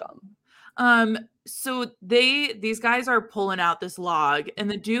 You're welcome. So these guys are pulling out this log,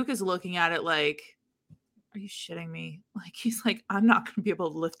 and the Duke is looking at it like, are you shitting me? Like, he's like, I'm not gonna be able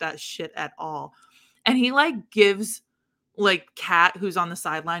to lift that shit at all. And he like gives like Kat, who's on the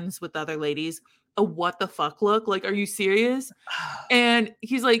sidelines with the other ladies, a what the fuck look. Like, are you serious? And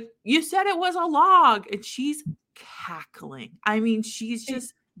he's like, you said it was a log. And she's cackling. I mean, she's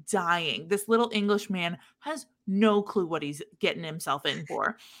just dying. This little English man has no clue what he's getting himself in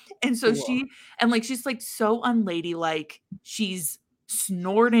for. And so Cool. she's like so unladylike. She's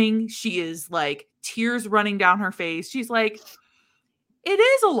snorting. She is like tears running down her face. She's like, it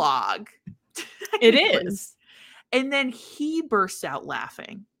is a log. It is. And then he bursts out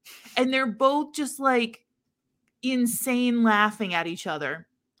laughing. And they're both just like insane laughing at each other.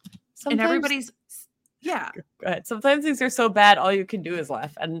 Sometimes, and everybody's, yeah. Go ahead. Sometimes things are so bad, all you can do is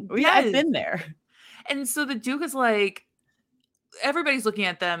laugh. And I've been there. And so the Duke is like, everybody's looking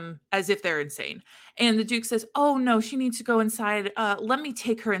at them as if they're insane. And the Duke says, oh no, she needs to go inside. Let me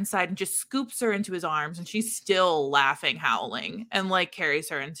take her inside, and just scoops her into his arms. And she's still laughing, howling, and like carries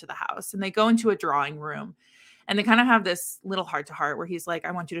her into the house. And they go into a drawing room. And they kind of have this little heart to heart where he's like,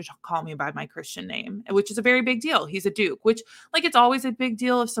 I want you to call me by my Christian name, which is a very big deal. He's a Duke, which like, it's always a big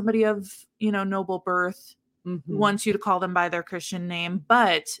deal if somebody of, noble birth wants you to call them by their Christian name,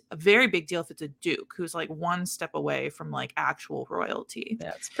 but a very big deal if it's a Duke who's like one step away from like actual royalty.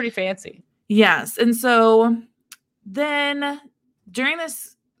 Yeah, it's pretty fancy. Yes. And so then during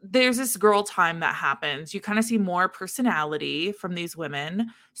this, there's this girl time that happens. You kind of see more personality from these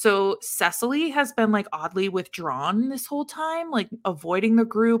women. So Cecily has been like oddly withdrawn this whole time, like avoiding the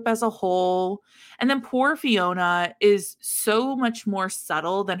group as a whole. And then poor Fiona is so much more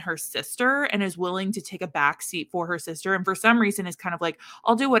subtle than her sister and is willing to take a back seat for her sister. And for some reason is kind of like,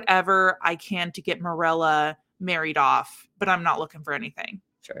 I'll do whatever I can to get Marilla married off, but I'm not looking for anything.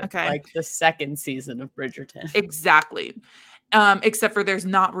 Sure. Okay. Like the second season of Bridgerton. Exactly. Except for there's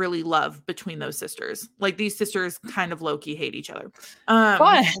not really love between those sisters. Like these sisters kind of low-key hate each other.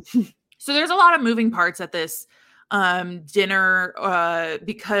 So there's a lot of moving parts at this dinner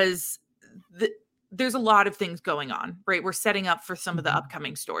because there's a lot of things going on, right? We're setting up for some of the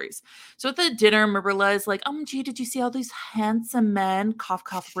upcoming stories. So at the dinner, Marilla is like, gee, did you see all these handsome men, cough,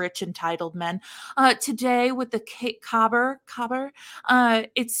 cough, rich, entitled men, today with the Kate Cobber,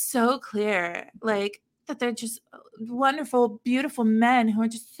 it's so clear, like, that they're just wonderful, beautiful men who are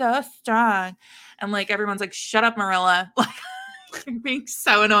just so strong. And like, everyone's like, shut up, Marilla. Like, being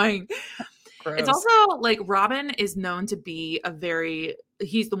so annoying. Gross. It's also like Robin is known to be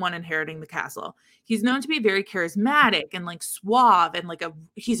he's the one inheriting the castle. He's known to be very charismatic and like suave and like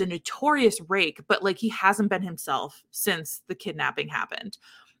he's a notorious rake, but like he hasn't been himself since the kidnapping happened.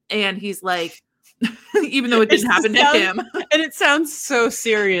 And he's like, even though it didn't happen to him. And it sounds so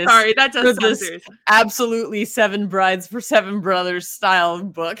serious. Sorry, that does sound serious. Absolutely 7 Brides for 7 Brothers style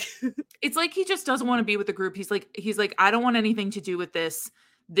book. It's like he just doesn't want to be with the group. He's like, I don't want anything to do with this.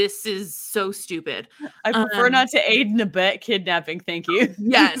 This is so stupid. I prefer not to aid and abet kidnapping. Thank you.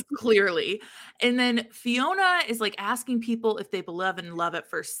 Yes, clearly. And then Fiona is like asking people if they believe in love at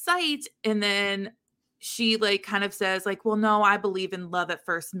first sight. And then she like kind of says like, well, no, I believe in love at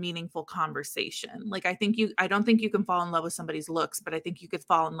first meaningful conversation. Like, I don't think you can fall in love with somebody's looks, but I think you could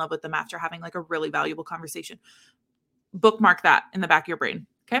fall in love with them after having like a really valuable conversation. Bookmark that in the back of your brain.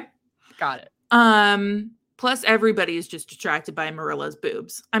 Okay. Got it. Plus everybody is just attracted by Marilla's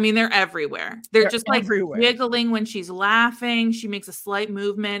boobs. I mean, they're everywhere. They're just like everywhere. Giggling when she's laughing. She makes a slight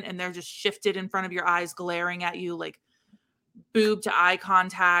movement and they're just shifted in front of your eyes, glaring at you, like boob to eye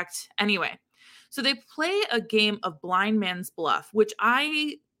contact. Anyway. So they play a game of blind man's bluff, which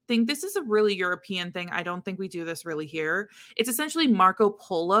I think this is a really European thing. I don't think we do this really here. It's essentially Marco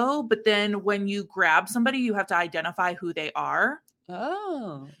Polo, but then when you grab somebody, you have to identify who they are.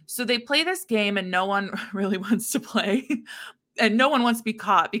 Oh. So they play this game and no one really wants to play. And no one wants to be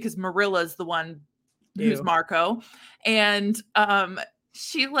caught because Marilla's the one who's Marco. And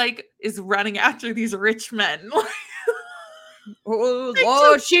she like is running after these rich men.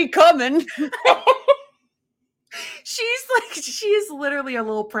 Oh, she coming. She is literally a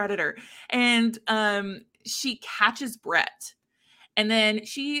little predator. And she catches Brett. And then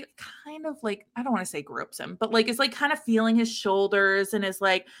she kind of like, I don't want to say gropes him, but like is like kind of feeling his shoulders and is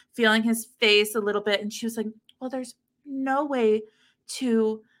like feeling his face a little bit. And she was like, well, there's no way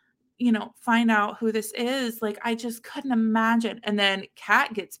to, find out who this is. Like, I just couldn't imagine. And then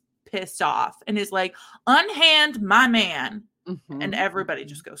Kat gets pissed off and is like, unhand my man. Mm-hmm. And everybody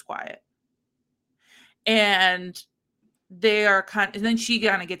just goes quiet. And they are and then she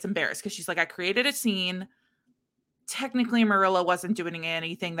kind of gets embarrassed because she's like, I created a scene. Technically, Marilla wasn't doing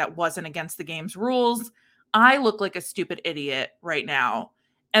anything that wasn't against the game's rules. I look like a stupid idiot right now.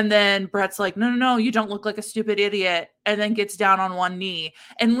 And then Brett's like, no, you don't look like a stupid idiot. And then gets down on one knee.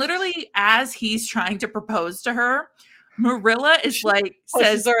 And literally, as he's trying to propose to her, Marilla is like,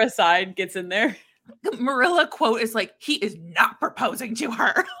 pushes her aside, gets in there. Marilla quote is like, he is not proposing to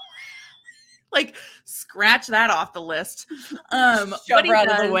her. Like, scratch that off the list. Shove her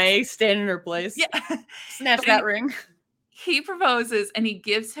out of the way, stand in her place. Yeah. Snatch that ring. He proposes and he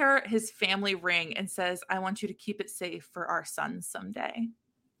gives her his family ring and says, I want you to keep it safe for our son someday.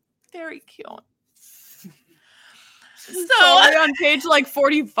 Very cute. So are we on page like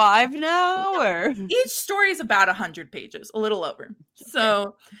 45 now? Or each story is about 100 pages, a little over. Okay.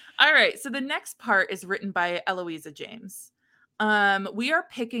 So, all right. So the next part is written by Eloisa James. We are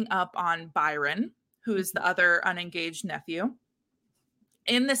picking up on Byron, who is the other unengaged nephew,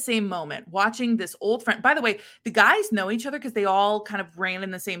 in the same moment, watching this old friend. By the way, the guys know each other because they all kind of ran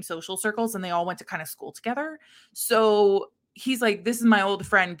in the same social circles and they all went to kind of school together. So he's like, this is my old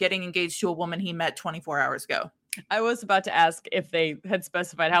friend getting engaged to a woman he met 24 hours ago. I was about to ask if they had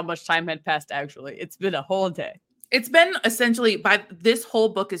specified how much time had passed actually. It's been a whole day. It's been essentially, by this whole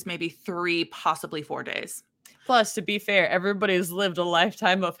book is maybe 3, possibly 4 days. Plus, to be fair, everybody's lived a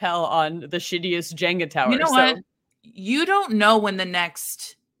lifetime of hell on the shittiest Jenga tower. You know what? You don't know when the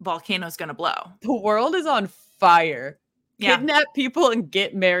next volcano is going to blow. The world is on fire. Yeah. Kidnap people and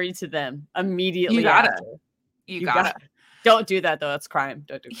get married to them immediately. You gotta. After. You gotta. Don't do that, though. That's crime.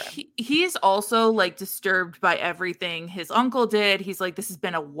 Don't do crime. He's also like disturbed by everything his uncle did. He's like, this has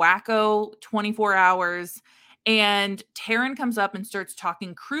been a wacko 24 hours. And Taryn comes up and starts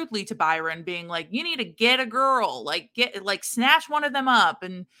talking crudely to Byron, being like, you need to get a girl, snatch one of them up.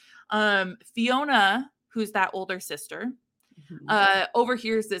 And Fiona, who's that older sister,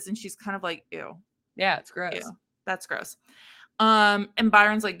 overhears this and she's kind of like, ew. Yeah, it's gross. Ew, that's gross. And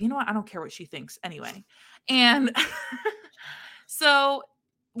Byron's like, you know what? I don't care what she thinks anyway. And so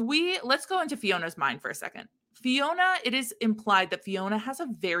let's go into Fiona's mind for a second. Fiona, it is implied that Fiona has a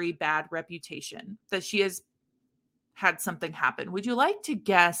very bad reputation, that she has had something happen. Would you like to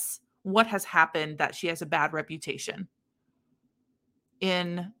guess what has happened that she has a bad reputation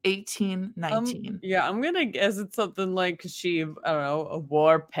in 1819? Yeah, I'm gonna guess it's something like she, I don't know,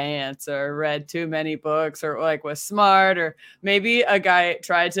 wore pants or read too many books or like was smart, or maybe a guy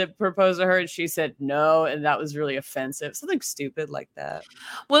tried to propose to her and she said no, and that was really offensive. Something stupid like that.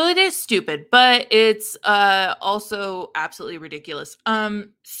 Well, it is stupid, but it's also absolutely ridiculous.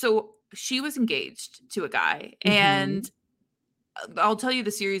 So she was engaged to a guy, and I'll tell you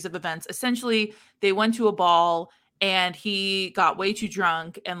the series of events. Essentially, they went to a ball and he got way too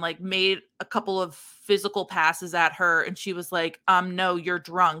drunk and like made a couple of physical passes at her. And she was like, no, you're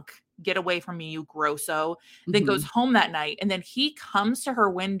drunk. Get away from me, you grosso. Then goes home that night. And then he comes to her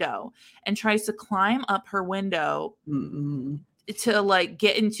window and tries to climb up her window to like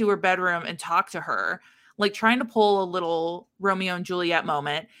get into her bedroom and talk to her, like trying to pull a little Romeo and Juliet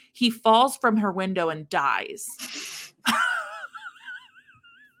moment. He falls from her window and dies.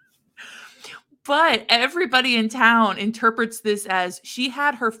 But everybody in town interprets this as she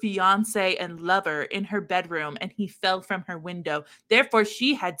had her fiance and lover in her bedroom and he fell from her window. Therefore,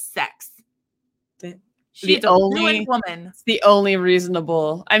 she had sex. She's a ruined woman. It's the only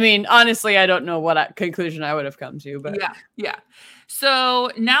reasonable. I mean, honestly, I don't know what conclusion I would have come to, but yeah. So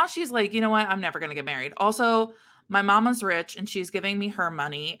now she's like, you know what? I'm never going to get married. Also, my mama's rich and she's giving me her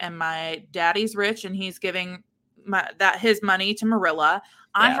money, and my daddy's rich and he's giving his money to Marilla.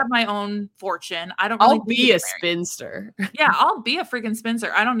 I have my own fortune. I don't. Really I'll be a spinster. Yeah, I'll be a freaking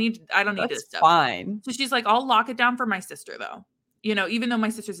spinster. I don't need this stuff. Fine. So she's like, I'll lock it down for my sister, though. You know, even though my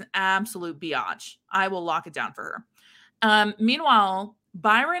sister's an absolute biatch, I will lock it down for her. Meanwhile,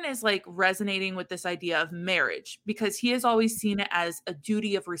 Byron is like resonating with this idea of marriage because he has always seen it as a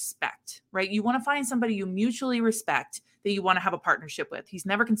duty of respect, right? You want to find somebody you mutually respect that you want to have a partnership with. He's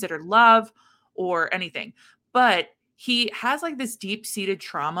never considered love or anything, but he has like this deep-seated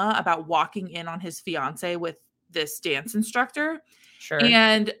trauma about walking in on his fiance with this dance instructor. Sure.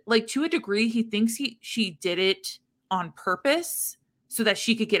 And like to a degree, he thinks she did it on purpose so that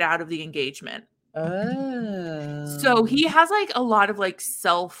she could get out of the engagement. Oh. So he has like a lot of like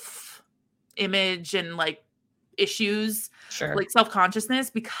self-image and like issues, like self-consciousness,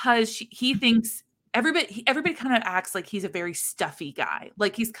 because he thinks everybody kind of acts like he's a very stuffy guy.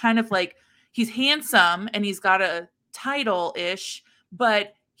 Like he's kind of like, he's handsome and he's got a title-ish,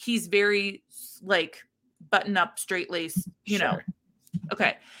 but he's very like button up, straight lace, you know.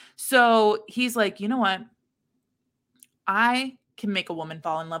 Okay. So he's like, you know what? I can make a woman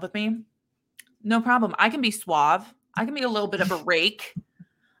fall in love with me. No problem. I can be suave. I can be a little bit of a rake.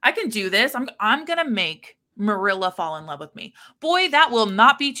 I can do this. I'm going to make Marilla fall in love with me. Boy, that will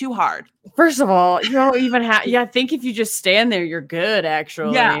not be too hard. First of all, you don't even have, I think if you just stand there, you're good,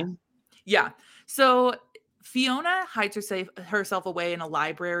 actually. Yeah. So Fiona hides herself away in a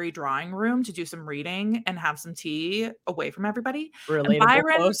library drawing room to do some reading and have some tea away from everybody. Relatable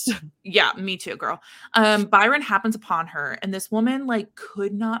Byron, post. Yeah, me too, girl. Byron happens upon her, and this woman like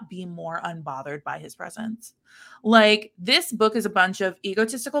could not be more unbothered by his presence. Like, this book is a bunch of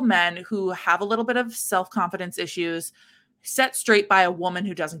egotistical men who have a little bit of self-confidence issues set straight by a woman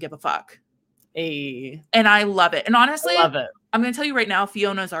who doesn't give a fuck. Hey. And I love it. And honestly, I love it. I'm going to tell you right now,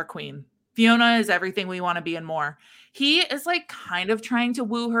 Fiona's our queen. Fiona is everything we want to be and more. He is like kind of trying to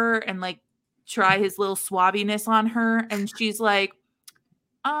woo her and like try his little suaviness on her. And she's like,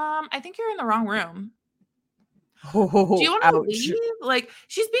 I think you're in the wrong room. Do you want to leave? Like,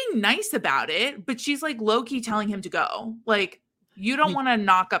 she's being nice about it, but she's like low-key telling him to go. Like, you don't want to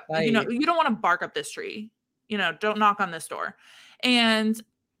knock up, you don't want to bark up this tree. Don't knock on this door. And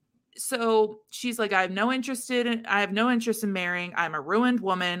so she's like, I have no interest in marrying. I'm a ruined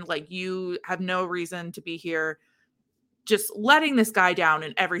woman. Like, you have no reason to be here. Just letting this guy down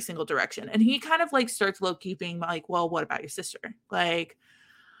in every single direction. And he kind of like starts low-key being like, well, what about your sister? Like,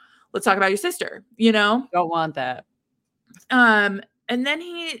 let's talk about your sister, Don't want that. And then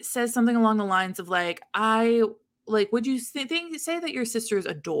he says something along the lines of like, would you say that your sister is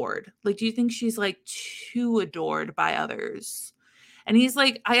adored? Like, do you think she's like too adored by others? And he's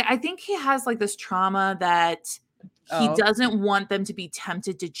like, I think he has like this trauma that he doesn't want them to be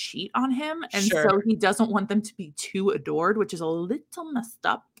tempted to cheat on him. And so he doesn't want them to be too adored, which is a little messed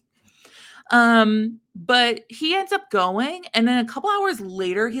up. But he ends up going, and then a couple hours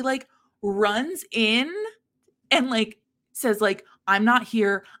later, he like runs in and like says like, I'm not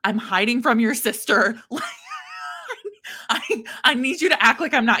here. I'm hiding from your sister. I need you to act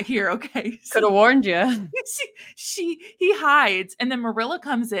like I'm not here. Okay. Could have warned you. He hides, and then Marilla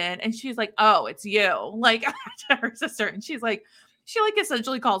comes in and she's like, oh, it's you, like, to her sister. And she's like, she like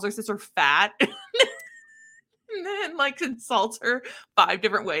essentially calls her sister fat. And then like insults her 5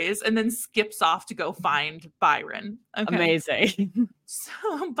 different ways and then skips off to go find Byron. Okay. Amazing.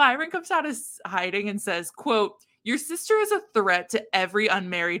 So Byron comes out of hiding and says, quote, your sister is a threat to every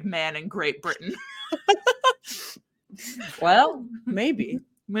unmarried man in Great Britain. Well, maybe.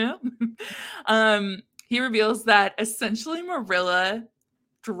 Well, he reveals that essentially Marilla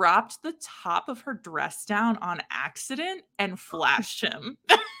dropped the top of her dress down on accident and flashed him.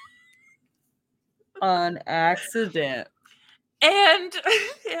 On accident. And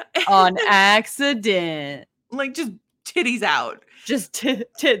on accident. Like, just titties out. Just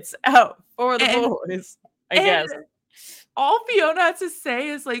tits out for the boys, I guess. All Fiona has to say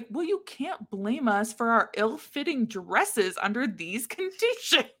is like, well, you can't blame us for our ill-fitting dresses under these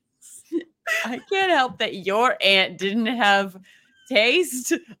conditions. I can't help that your aunt didn't have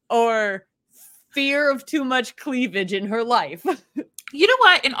taste or fear of too much cleavage in her life. You know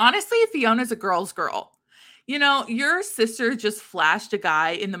what? And honestly, Fiona's a girl's girl. Your sister just flashed a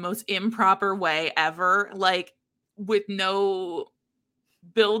guy in the most improper way ever, like with no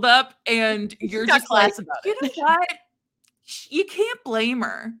buildup. And you're just like, you know what? You can't blame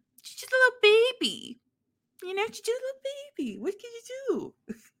her. She's just a little baby. She's just a little baby. What can you do?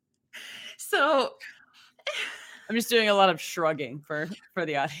 So I'm just doing a lot of shrugging for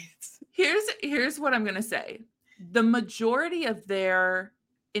the audience. Here's what I'm going to say. The majority of their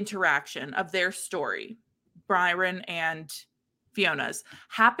interaction, of their story, Byron and Fiona's,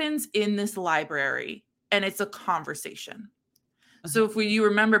 happens in this library, and it's a conversation. So if you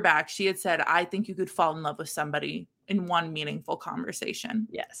remember back, she had said, I think you could fall in love with somebody in one meaningful conversation.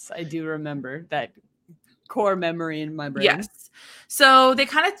 Yes, I do remember that core memory in my brain. Yes. So they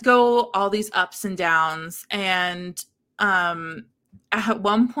kind of go all these ups and downs, and at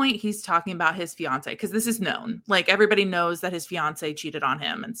one point he's talking about his fiance, because this is known. Like, everybody knows that his fiance cheated on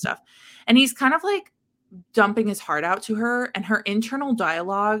him and stuff. And he's kind of like dumping his heart out to her, and her internal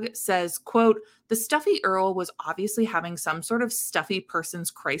dialogue says, quote, the stuffy Earl was obviously having some sort of stuffy person's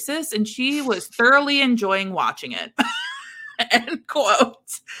crisis, and she was thoroughly enjoying watching it. End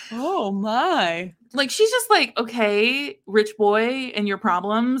quote. Oh my. Like, she's just like, okay, rich boy and your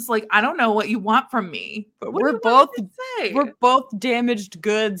problems. Like, I don't know what you want from me. But we're both damaged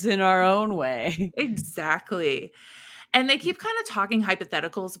goods in our own way. Exactly. And they keep kind of talking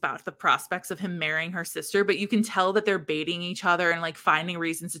hypotheticals about the prospects of him marrying her sister, but you can tell that they're baiting each other and like finding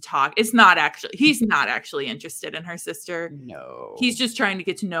reasons to talk. He's not actually interested in her sister. No. He's just trying to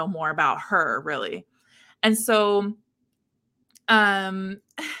get to know more about her, really. And so I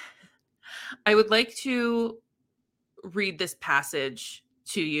would like to read this passage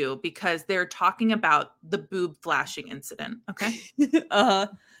to you because they're talking about the boob flashing incident. Okay.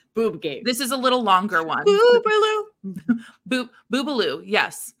 Boob game. This is a little longer one. Boobaloo. Boobaloo.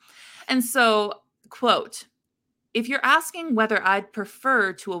 Yes. And so, quote, if you're asking whether I'd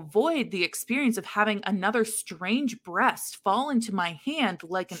prefer to avoid the experience of having another strange breast fall into my hand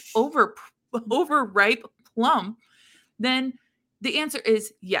like an overripe plum, then the answer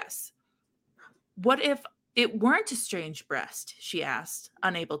is yes. What if it weren't a strange breast? She asked,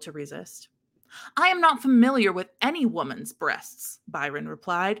 unable to resist. I am not familiar with any woman's breasts, Byron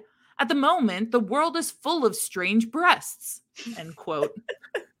replied. At the moment, the world is full of strange breasts. End quote.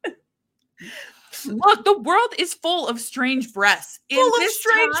 Look, the world is full of strange breasts.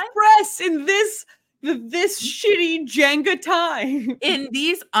 Breasts in this shitty Jenga time. In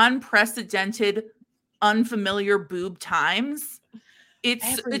these unprecedented, unfamiliar boob times,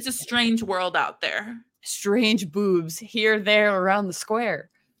 it's a strange world out there. Strange boobs here, there, around the square.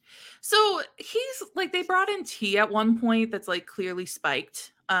 So he's like, they brought in tea at one point that's like clearly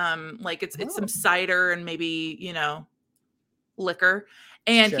spiked. Like it's some cider and maybe, liquor.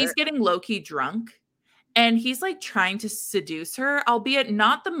 And he's getting low-key drunk. And he's like trying to seduce her, albeit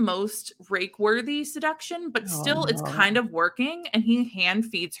not the most rake-worthy seduction, but still it's kind of working. And he hand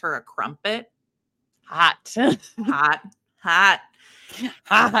feeds her a crumpet. Hot.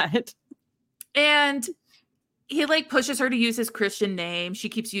 And he like pushes her to use his Christian name. She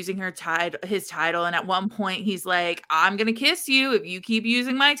keeps using his title. And at one point he's like, I'm going to kiss you if you keep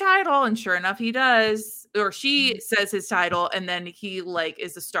using my title. And sure enough, he does. Or she says his title. And then he like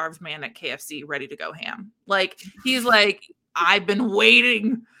is a starved man at KFC ready to go ham. Like he's like, I've been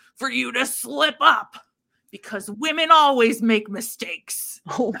waiting for you to slip up because women always make mistakes.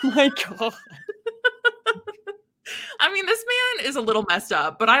 Oh my God. I mean, this man is a little messed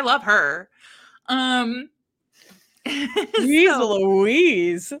up, but I love her. Jeez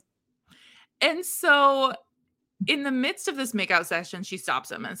Louise. And so in the midst of this makeout session, she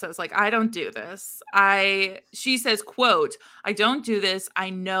stops him and says, like, I don't do this. She says, quote, I don't do this.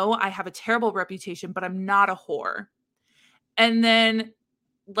 I know I have a terrible reputation, but I'm not a whore. And then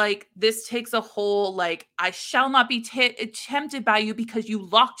like this takes a whole like, I shall not be tempted by you because you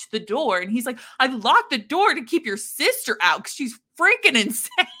locked the door. And he's like, I locked the door to keep your sister out because she's freaking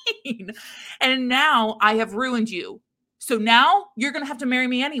insane. And now I have ruined you. So now you're going to have to marry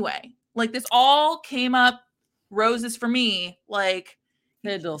me anyway. Like this all came up roses for me. Like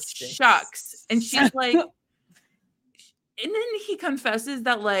fiddlesticks. Shucks. And she's like, and then he confesses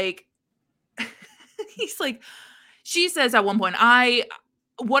that like, he's like, she says at one point,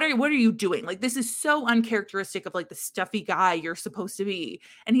 what are you doing? Like, this is so uncharacteristic of like the stuffy guy you're supposed to be.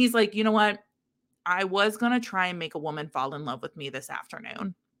 And he's like, you know what? I was going to try and make a woman fall in love with me this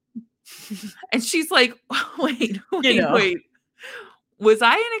afternoon. And she's like, wait. Was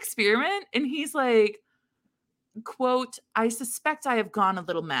I an experiment? And he's like, quote, I suspect I have gone a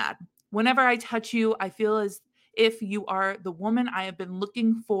little mad. Whenever I touch you, I feel as if you are the woman I have been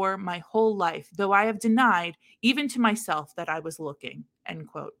looking for my whole life, though I have denied even to myself that I was looking, end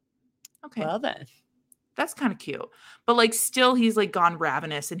quote. Okay. Well then. That's kind of cute. But like still he's like gone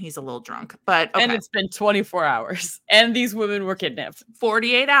ravenous and he's a little drunk. But okay. And it's been 24 hours and these women were kidnapped.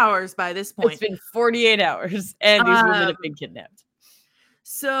 48 hours by this point. It's been 48 hours and these women have been kidnapped.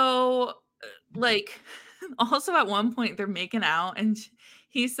 So like also at one point they're making out and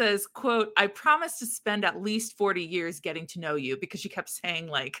he says, quote, I promise to spend at least 40 years getting to know you, because she kept saying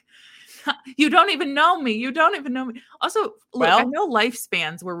like, you don't even know me. You don't even know me. Also, look, I know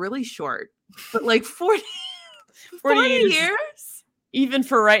lifespans were really short, but like 40 years? Even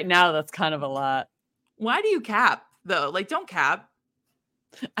for right now, that's kind of a lot. Why do you cap though? Like, don't cap.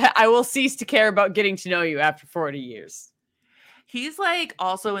 I will cease to care about getting to know you after 40 years. He's like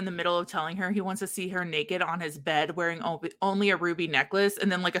also in the middle of telling her he wants to see her naked on his bed wearing only a ruby necklace. And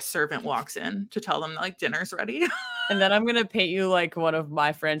then like a servant walks in to tell them like dinner's ready. And then I'm going to paint you like one of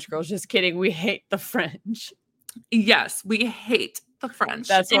my French girls. Just kidding. We hate the French. Yes, we hate the French.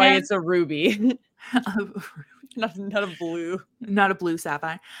 That's why it's a ruby. not a blue. Not a blue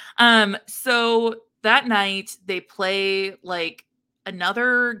sapphire. So that night they play like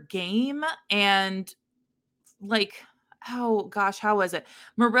another game and like... oh gosh, how was it?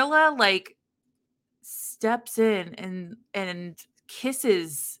 Marilla like steps in and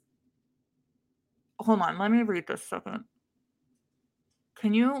kisses hold on, let me read this a second.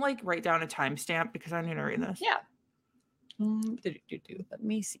 Can you like write down a timestamp because I need to read this? Yeah. Let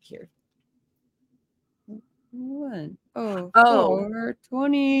me see here.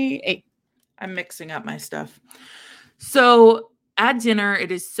 4:28. I'm mixing up my stuff. So at dinner,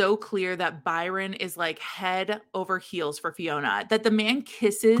 it is so clear that Byron is like head over heels for Fiona, that the man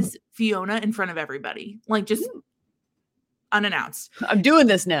kisses Fiona in front of everybody, like just unannounced. I'm doing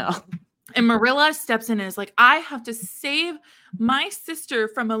this now. And Marilla steps in and is like, I have to save my sister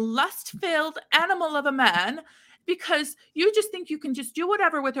from a lust-filled animal of a man because you just think you can just do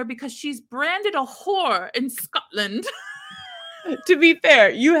whatever with her because she's branded a whore in Scotland. To be fair,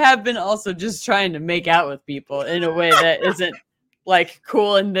 you have been also just trying to make out with people in a way that isn't like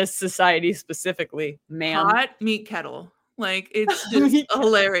cool in this society specifically, ma'am. Hot meat kettle. Like, it's just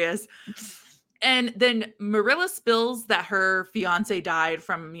hilarious. And then Marilla spills that her fiance died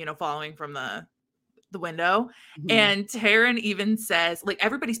from, falling from the window. Mm-hmm. And Taryn even says, like,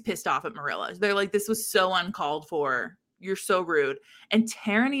 everybody's pissed off at Marilla. They're like, this was so uncalled for. You're so rude. And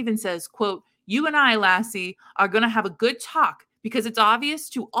Taryn even says, quote, you and I, Lassie, are going to have a good talk because it's obvious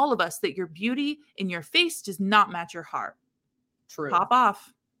to all of us that your beauty in your face does not match your heart. True. Pop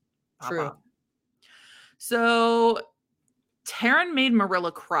off. True. Off. So Taryn made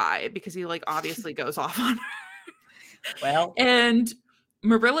Marilla cry because he like obviously goes off on her. Well, and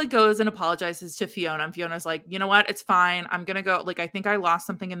Marilla goes and apologizes to Fiona. And Fiona's like, you know what? It's fine. I'm going to go. Like, I think I lost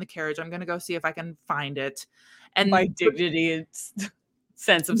something in the carriage. I'm going to go see if I can find it. And my dignity and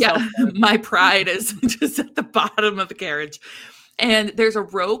sense of self. My pride is just at the bottom of the carriage. And there's a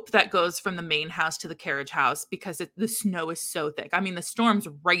rope that goes from the main house to the carriage house because the snow is so thick. I mean, the storm's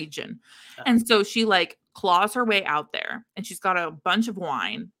raging. Oh. And so she like claws her way out there and she's got a bunch of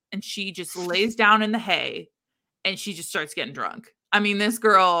wine and she just lays down in the hay and she just starts getting drunk. I mean, this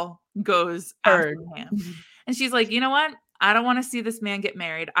girl goes after him. And she's like, you know what? I don't want to see this man get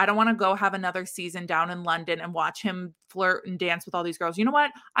married. I don't want to go have another season down in London and watch him flirt and dance with all these girls. You know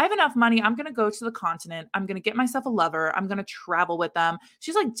what? I have enough money. I'm going to go to the continent. I'm going to get myself a lover. I'm going to travel with them.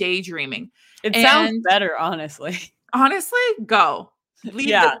 She's like daydreaming. It sounds better, honestly. Honestly, go. Leave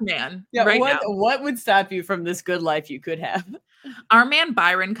this man right now. What would stop you from this good life you could have? Our man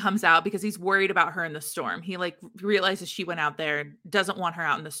Byron comes out because he's worried about her in the storm. He like realizes she went out there, doesn't want her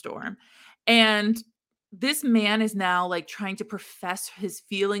out in the storm. And this man is now like trying to profess his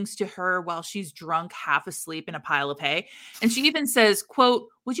feelings to her while she's drunk, half asleep in a pile of hay. And she even says, quote,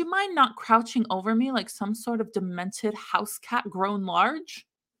 would you mind not crouching over me like some sort of demented house cat grown large?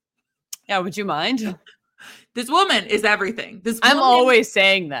 Yeah, would you mind? This woman is everything. I'm always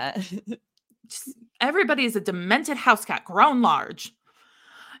saying that. Everybody is a demented house cat grown large.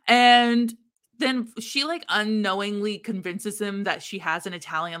 And then she like unknowingly convinces him that she has an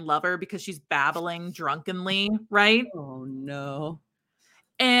Italian lover because she's babbling drunkenly, right? Oh no.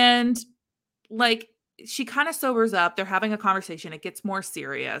 And like she kind of sobers up. They're having a conversation. It gets more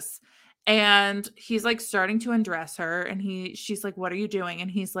serious. And he's like starting to undress her and she's like, what are you doing? And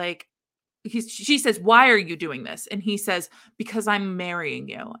he's like, she says, why are you doing this? And he says, because I'm marrying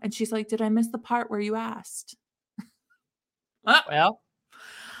you. And she's like, did I miss the part where you asked? Well,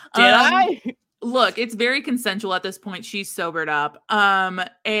 did I? Look, it's very consensual at this point. She's sobered up.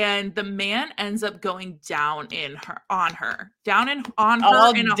 And the man ends up going down on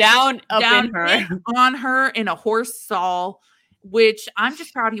her in a horse stall, which I'm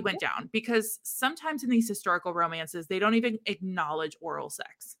just proud he went down because sometimes in these historical romances, they don't even acknowledge oral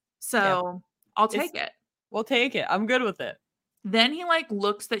sex. So I'll take it. We'll take it. I'm good with it. Then he like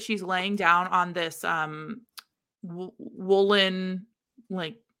looks that she's laying down on this woolen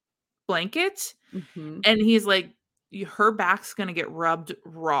like blanket. Mm-hmm. And he's like, her back's gonna get rubbed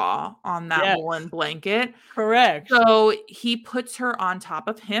raw on that woolen blanket. Correct. So he puts her on top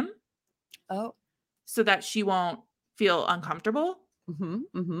of him. Oh. So that she won't feel uncomfortable. Mm-hmm.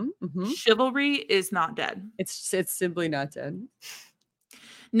 Mm-hmm. Mm-hmm. Chivalry is not dead. It's simply not dead.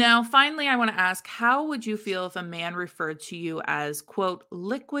 Now, finally, I want to ask, how would you feel if a man referred to you as, quote,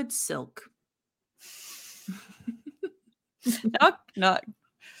 liquid silk? Not.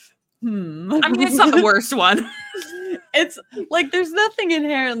 I mean, it's not the worst one. It's like there's nothing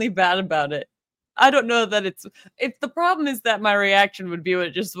inherently bad about it. I don't know that if the problem is that my reaction would be what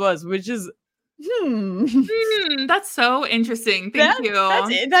it just was, which is that's so interesting. Thank you.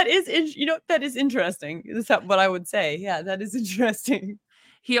 That is interesting. That's what I would say. Yeah, that is interesting.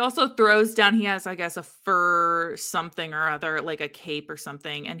 He also throws down, he has, I guess, a fur something or other, like a cape or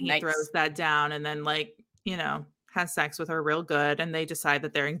something. And he throws that down and then like, has sex with her real good, and they decide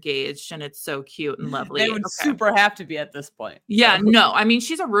that they're engaged, and it's so cute and lovely. They would super have to be at this point. Yeah, no, I mean,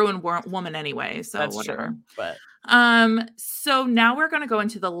 she's a ruined woman anyway, so that's whatever. True, but so now we're going to go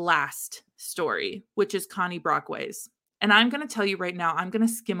into the last story, which is Connie Brockway's. And I'm going to tell you right now, I'm going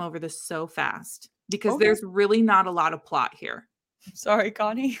to skim over this so fast because there's really not a lot of plot here. Sorry,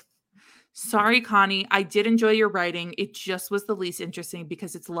 Connie. Sorry, Connie. I did enjoy your writing. It just was the least interesting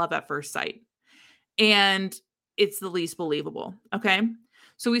because it's love at first sight. And it's the least believable. Okay.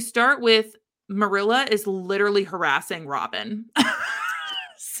 So we start with Marilla is literally harassing Robin.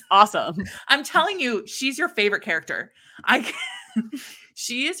 Awesome. I'm telling you, she's your favorite character.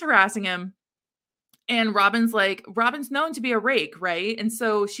 She is harassing him. And Robin's known to be a rake, right? And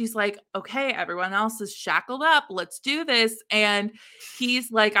so she's like, okay, everyone else is shackled up. Let's do this. And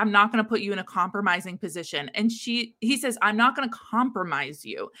he's like, I'm not going to put you in a compromising position. And he says, I'm not going to compromise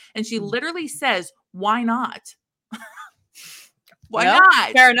you. And she literally says, why not? Why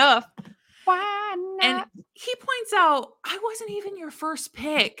not? Fair enough. Why not? And he points out, I wasn't even your first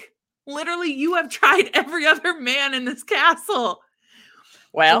pick. Literally, you have tried every other man in this castle.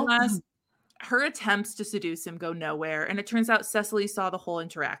 Well, her attempts to seduce him go nowhere. And it turns out Cecily saw the whole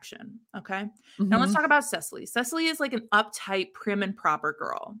interaction. Okay. Now let's talk about Cecily. Cecily is like an uptight, prim and proper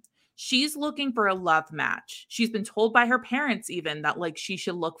girl. She's looking for a love match. She's been told by her parents even that like she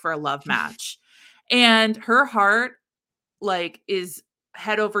should look for a love match. And her heart like is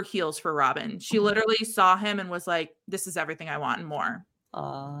head over heels for Robin. She literally saw him and was like, this is everything I want and more.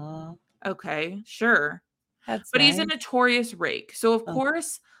 Okay, sure. But nice. He's a notorious rake. So of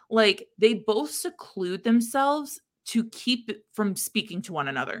course, like they both seclude themselves to keep from speaking to one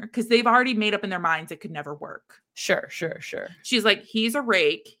another because they've already made up in their minds it could never work. Sure. She's like, he's a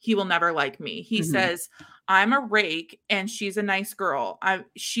rake. He will never like me. He says, I'm a rake and she's a nice girl.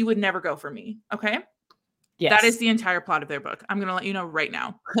 She would never go for me. Okay. Yes. That is the entire plot of their book. I'm going to let you know right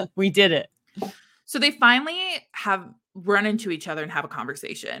now. We did it. So they finally have run into each other and have a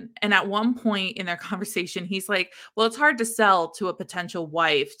conversation. And at one point in their conversation, he's like, well, it's hard to sell to a potential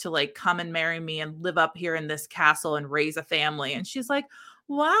wife to like come and marry me and live up here in this castle and raise a family. And she's like,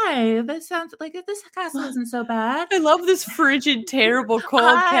 why? This sounds like this castle isn't so bad. I love this frigid, terrible,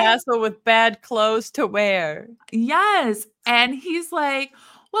 cold castle with bad clothes to wear. Yes. And he's like,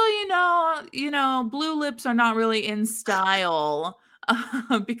 well, you know, blue lips are not really in style.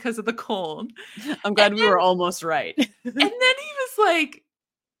 Because of the cold. I'm glad we were almost right. And then he was like,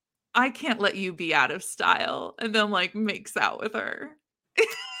 I can't let you be out of style. And then like makes out with her.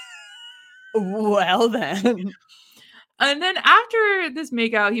 Well then. And then after this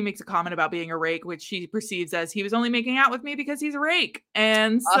makeout, he makes a comment about being a rake, which she perceives as he was only making out with me because he's a rake.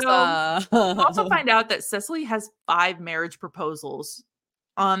 And so we also find out that Cecily has 5 marriage proposals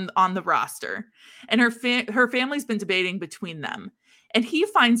on the roster. And her family's been debating between them. And he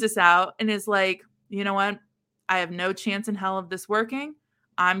finds this out and is like, you know what? I have no chance in hell of this working.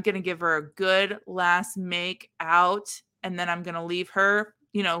 I'm going to give her a good last make out. And then I'm going to leave her,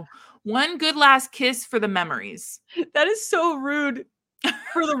 you know, one good last kiss for the memories. That is so rude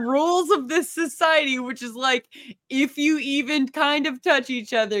for the rules of this society, which is like, if you even kind of touch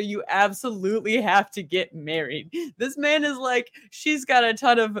each other, you absolutely have to get married. This man is like, she's got a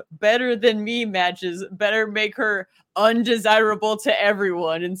ton of better than me matches. Better make her undesirable to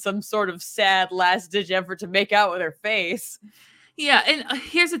everyone in some sort of sad last ditch effort to make out with her face. Yeah. And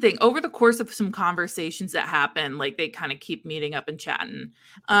here's the thing. Over the course of some conversations that happen, like they kind of keep meeting up and chatting.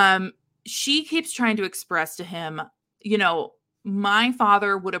 She keeps trying to express to him, you know, my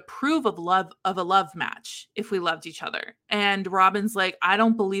father would approve of a love match if we loved each other. And Robin's like, I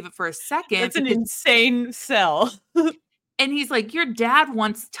don't believe it for a second. That's an insane sell. And he's like, your dad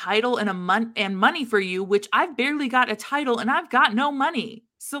wants title and money for you, which I've barely got a title and I've got no money.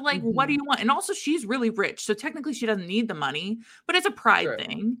 So like, what do you want? And also she's really rich. So technically she doesn't need the money, but it's a pride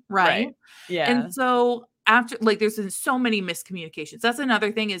thing. Right. Yeah. And so after like, there's been so many miscommunications. That's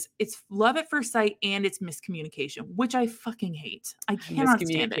another thing is it's love at first sight and it's miscommunication, which I fucking hate. I cannot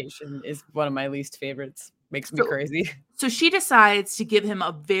stand it. Miscommunication is one of my least favorites. Makes me crazy. So she decides to give him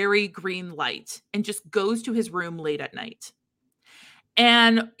a very green light and just goes to his room late at night.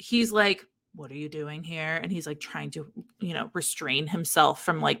 And he's like, what are you doing here? And he's like trying to, you know, restrain himself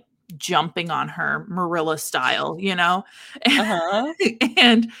from like jumping on her Marilla style, you know?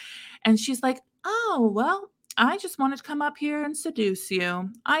 And she's like, oh, well, I just wanted to come up here and seduce you.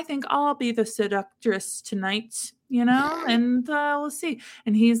 I think I'll be the seductress tonight, you know, and we'll see.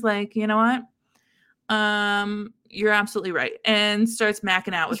 And he's like, you know what? You're absolutely right. And starts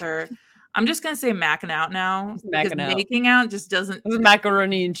macking out with her. I'm just gonna say macking out now because Macking out. making out just doesn't. This is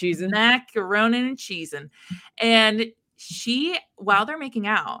macaroni and cheese. Macaroni and cheesing. And she, while they're making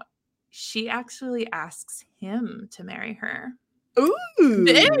out, she actually asks him to marry her. Ooh,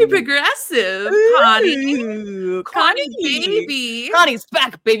 very progressive. Ooh, Connie baby. Connie's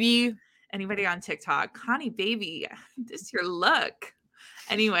back, baby. Anybody on TikTok, Connie baby, this is your look.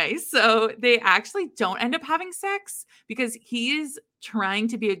 Anyway, so they actually don't end up having sex because he is trying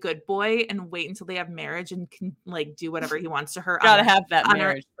to be a good boy and wait until they have marriage and can like do whatever he wants to her. Gotta have that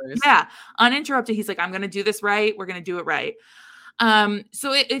marriage first. Yeah, uninterrupted. He's like, I'm gonna do this right. We're gonna do it right.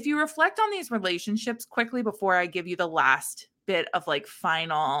 So if you reflect on these relationships quickly before I give you the last bit of like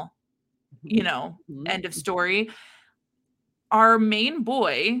final, end of story. Our main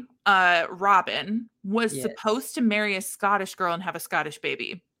boy, Robin, was supposed to marry a Scottish girl and have a Scottish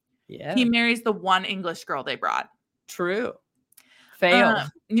baby. Yeah. He marries the one English girl they brought. True. Fail.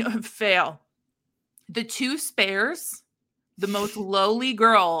 Fail. The two spares, the most lowly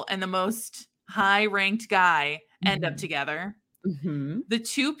girl and the most high-ranked guy end up together. Mm-hmm. The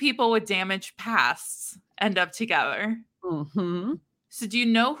two people with damaged pasts end up together. Mm-hmm. So do you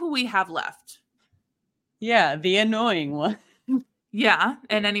know who we have left? Yeah, the annoying one. Yeah,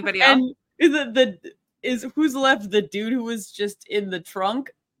 and anybody else? And who's left? The dude who was just in the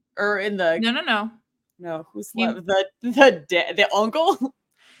trunk, or in the no, who's left? The uncle.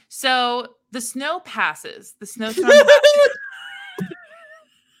 So the snow passes. The snowstorm passes.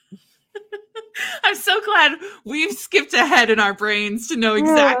 I'm so glad we've skipped ahead in our brains to know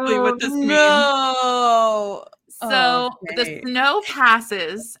exactly what this means. No. So the snow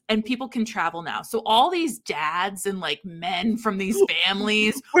passes and people can travel now. So all these dads and like men from these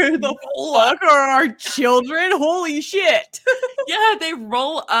families. Where the fuck are our children? Holy shit. Yeah, they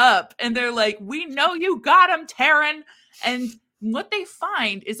roll up and they're like, we know you got him, Taryn. And what they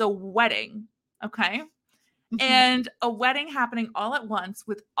find is a wedding. Okay. And a wedding happening all at once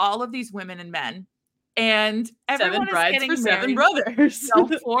with all of these women and men. And everyone is getting married. 7 brothers. So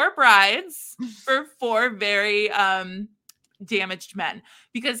 4 brides for 4 very damaged men.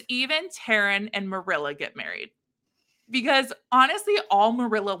 Because even Taryn and Marilla get married. Because honestly, all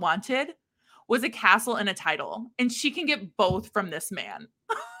Marilla wanted was a castle and a title. And she can get both from this man.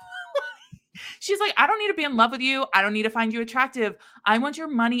 She's like, I don't need to be in love with you. I don't need to find you attractive. I want your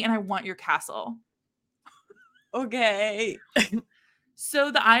money and I want your castle. Okay.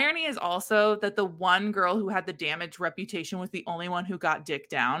 So the irony is also that the one girl who had the damaged reputation was the only one who got dick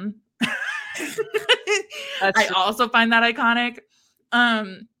down. I also find that iconic.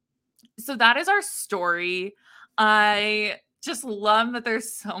 So that is our story. I just love that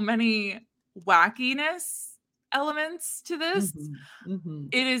there's so many wackiness elements to this. Mm-hmm. Mm-hmm.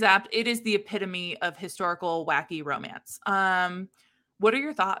 It is the epitome of historical wacky romance. What are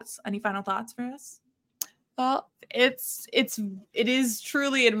your thoughts? Any final thoughts for us? Well, it is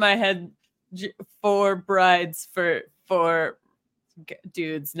truly in my head for brides for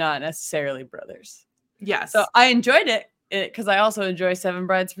dudes, not necessarily brothers. Yes. So I enjoyed it because I also enjoy 7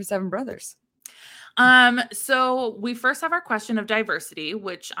 brides for 7 brothers. So we first have our question of diversity,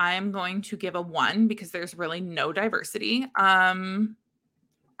 which I am going to give a 1 because there's really no diversity. I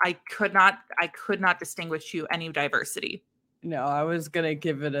could not distinguish you any diversity. No, I was gonna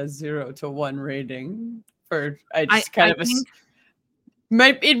give it a 0 to 1 rating. It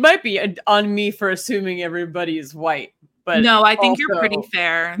might be on me for assuming everybody is white, but no, I think you're pretty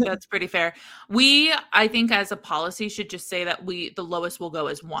fair. That's pretty fair. I think as a policy should just say that the lowest will go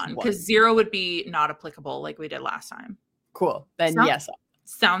as 1 because 0 would be not applicable like we did last time. Cool. Then yes.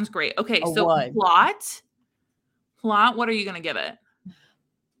 Sounds great. Okay, so 1. plot, what are you going to give it?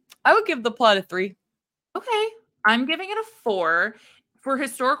 I would give the plot a 3. Okay. I'm giving it a 4. For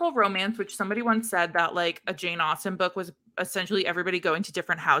historical romance, which somebody once said that like a Jane Austen book was essentially everybody going to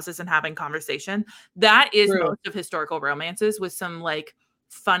different houses and having conversation. That is True. Most of historical romances with some like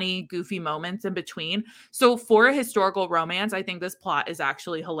funny, goofy moments in between. So for a historical romance, I think this plot is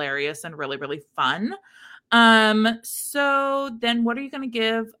actually hilarious and really, really fun. So then what are you going to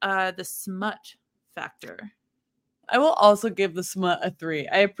give the smut factor? I will also give the smut a 3.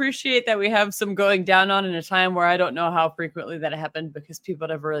 I appreciate that we have some going down on in a time where I don't know how frequently that happened because people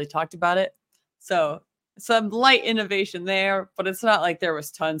never really talked about it. So some light innovation there, but it's not like there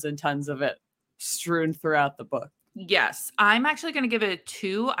was tons and tons of it strewn throughout the book. Yes, I'm actually going to give it a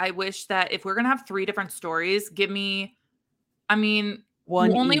 2. I wish that if we're going to have 3 different stories, only each.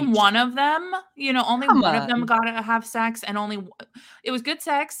 One of them, only Come one on. Of them got to have sex and it was good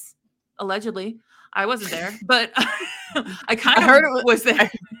sex, allegedly. I wasn't there, but I kind of heard it was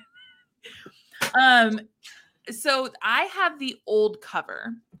there. So I have the old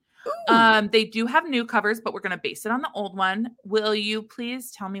cover. Ooh. They do have new covers, but we're going to base it on the old one. Will you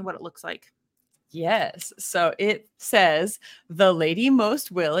please tell me what it looks like? Yes. So it says The Lady Most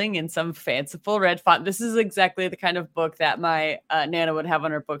Willing in some fanciful red font. This is exactly the kind of book that my Nana would have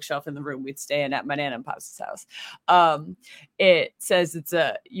on her bookshelf in the room we'd stay in at my Nana and Pop's house. It says it's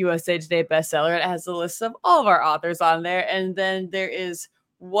a USA Today bestseller. It has a list of all of our authors on there. And then there is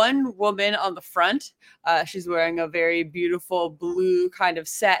one woman on the front. She's wearing a very beautiful blue kind of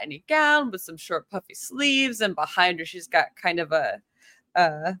satiny gown with some short puffy sleeves. And behind her, she's got kind of a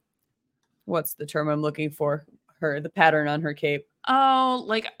what's the term I'm looking for? The pattern on her cape.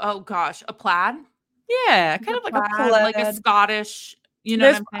 Oh gosh, a plaid? Yeah, kind of like a plaid. Like a Scottish, you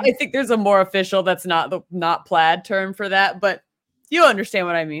know what I'm saying? I think there's a more official that's not plaid term for that, but you understand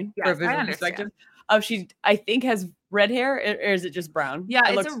what I mean. Yes, for a visual perspective. She I think has red hair, or is it just brown? Yeah,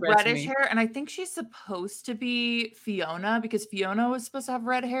 it's a reddish hair, and I think she's supposed to be Fiona because Fiona was supposed to have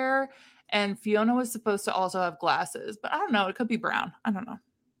red hair, and Fiona was supposed to also have glasses, but I don't know. It could be brown. I don't know.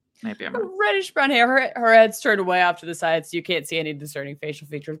 Maybe I'm wrong. Reddish brown hair. Her head's turned way off to the side, so you can't see any discerning facial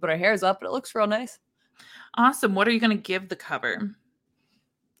features, but her hair's up and it looks real nice. Awesome. What are you going to give the cover?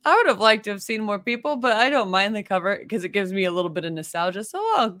 I would have liked to have seen more people, but I don't mind the cover because it gives me a little bit of nostalgia. So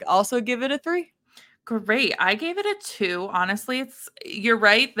I'll also give it a 3. Great. I gave it a 2. Honestly, you're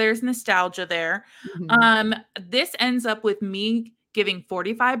right. There's nostalgia there. Mm-hmm. This ends up with me giving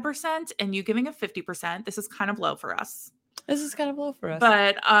 45% and you giving a 50%. This is kind of low for us. This is kind of low for us.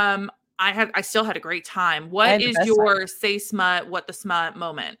 But I still had a great time. What is your say smut, what the smut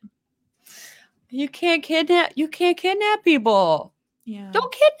moment? You can't kidnap people. Yeah.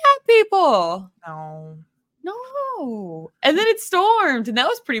 Don't kidnap people. No. And then it stormed, and that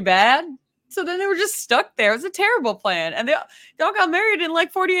was pretty bad. So then they were just stuck there. It was a terrible plan. And they all got married in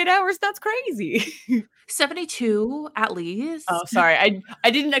like 48 hours. That's crazy. 72 at least. Oh, sorry.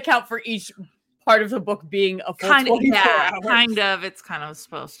 I didn't account for each part of the book being a full 24 hours. Kind of. It's kind of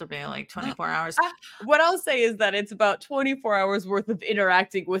supposed to be like 24 hours. What I'll say is that it's about 24 hours worth of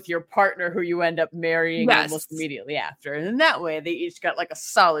interacting with your partner who you end up marrying almost immediately after. And in that way, they each got like a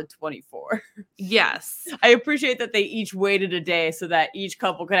solid 24. Yes. I appreciate that they each waited a day so that each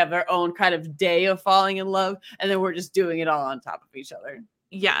couple could have their own kind of day of falling in love. And then we're just doing it all on top of each other.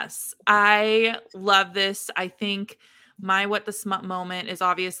 Yes. I love this. I think my what the smut moment is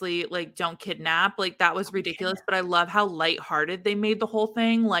obviously like don't kidnap. Like that was ridiculous, but I love how lighthearted they made the whole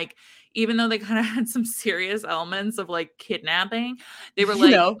thing. Like even though they kind of had some serious elements of like kidnapping, they were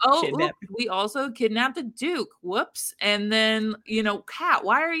like, oops, we also kidnapped the Duke. Whoops. And then, Kat,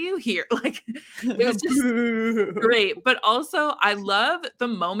 why are you here? Like it was just great. But also I love the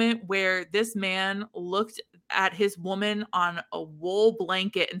moment where this man looked at his woman on a wool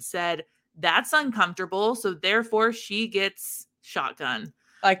blanket and said, that's uncomfortable, so therefore she gets shotgun.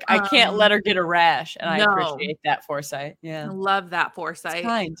 Like I can't let her get a rash, and I appreciate that foresight. Yeah, I love that foresight. It's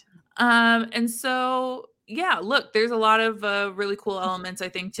kind. And so yeah, look, there's a lot of really cool elements I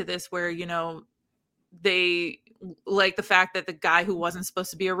think to this where they like the fact that the guy who wasn't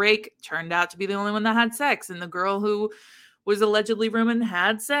supposed to be a rake turned out to be the only one that had sex, and the girl who was allegedly rumored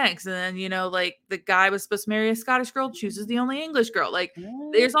had sex, and then like the guy was supposed to marry a Scottish girl, chooses the only English girl. Like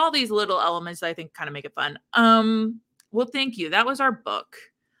there's all these little elements that I think kind of make it fun. Well, thank you. That was our book.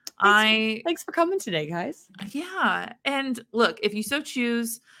 Thanks for coming today, guys. Yeah, and look, if you so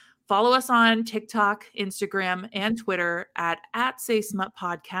choose, follow us on TikTok, Instagram, and Twitter at Say Smut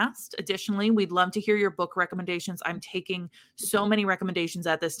Podcast. Additionally, we'd love to hear your book recommendations. I'm taking so many recommendations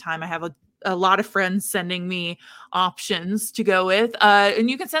at this time. I have a lot of friends sending me options to go with. And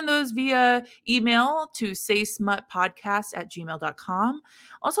you can send those via email to saysmutpodcast@gmail.com.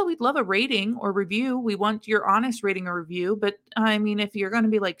 Also, we'd love a rating or review. We want your honest rating or review. But I mean, if you're going to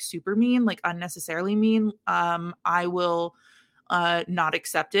be like super mean, like unnecessarily mean, I will not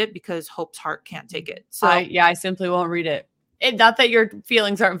accept it because Hope's heart can't take it. So I simply won't read it. Not that your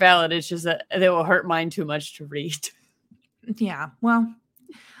feelings aren't valid. It's just that they will hurt mine too much to read. Yeah. Well,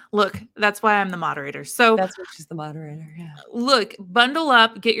 look, that's why I'm the moderator. So that's why she's the moderator. Yeah. Look, bundle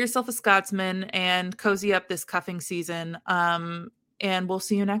up, get yourself a Scotsman, and cozy up this cuffing season. And we'll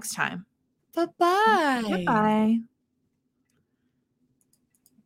see you next time. Bye-bye. Bye-bye.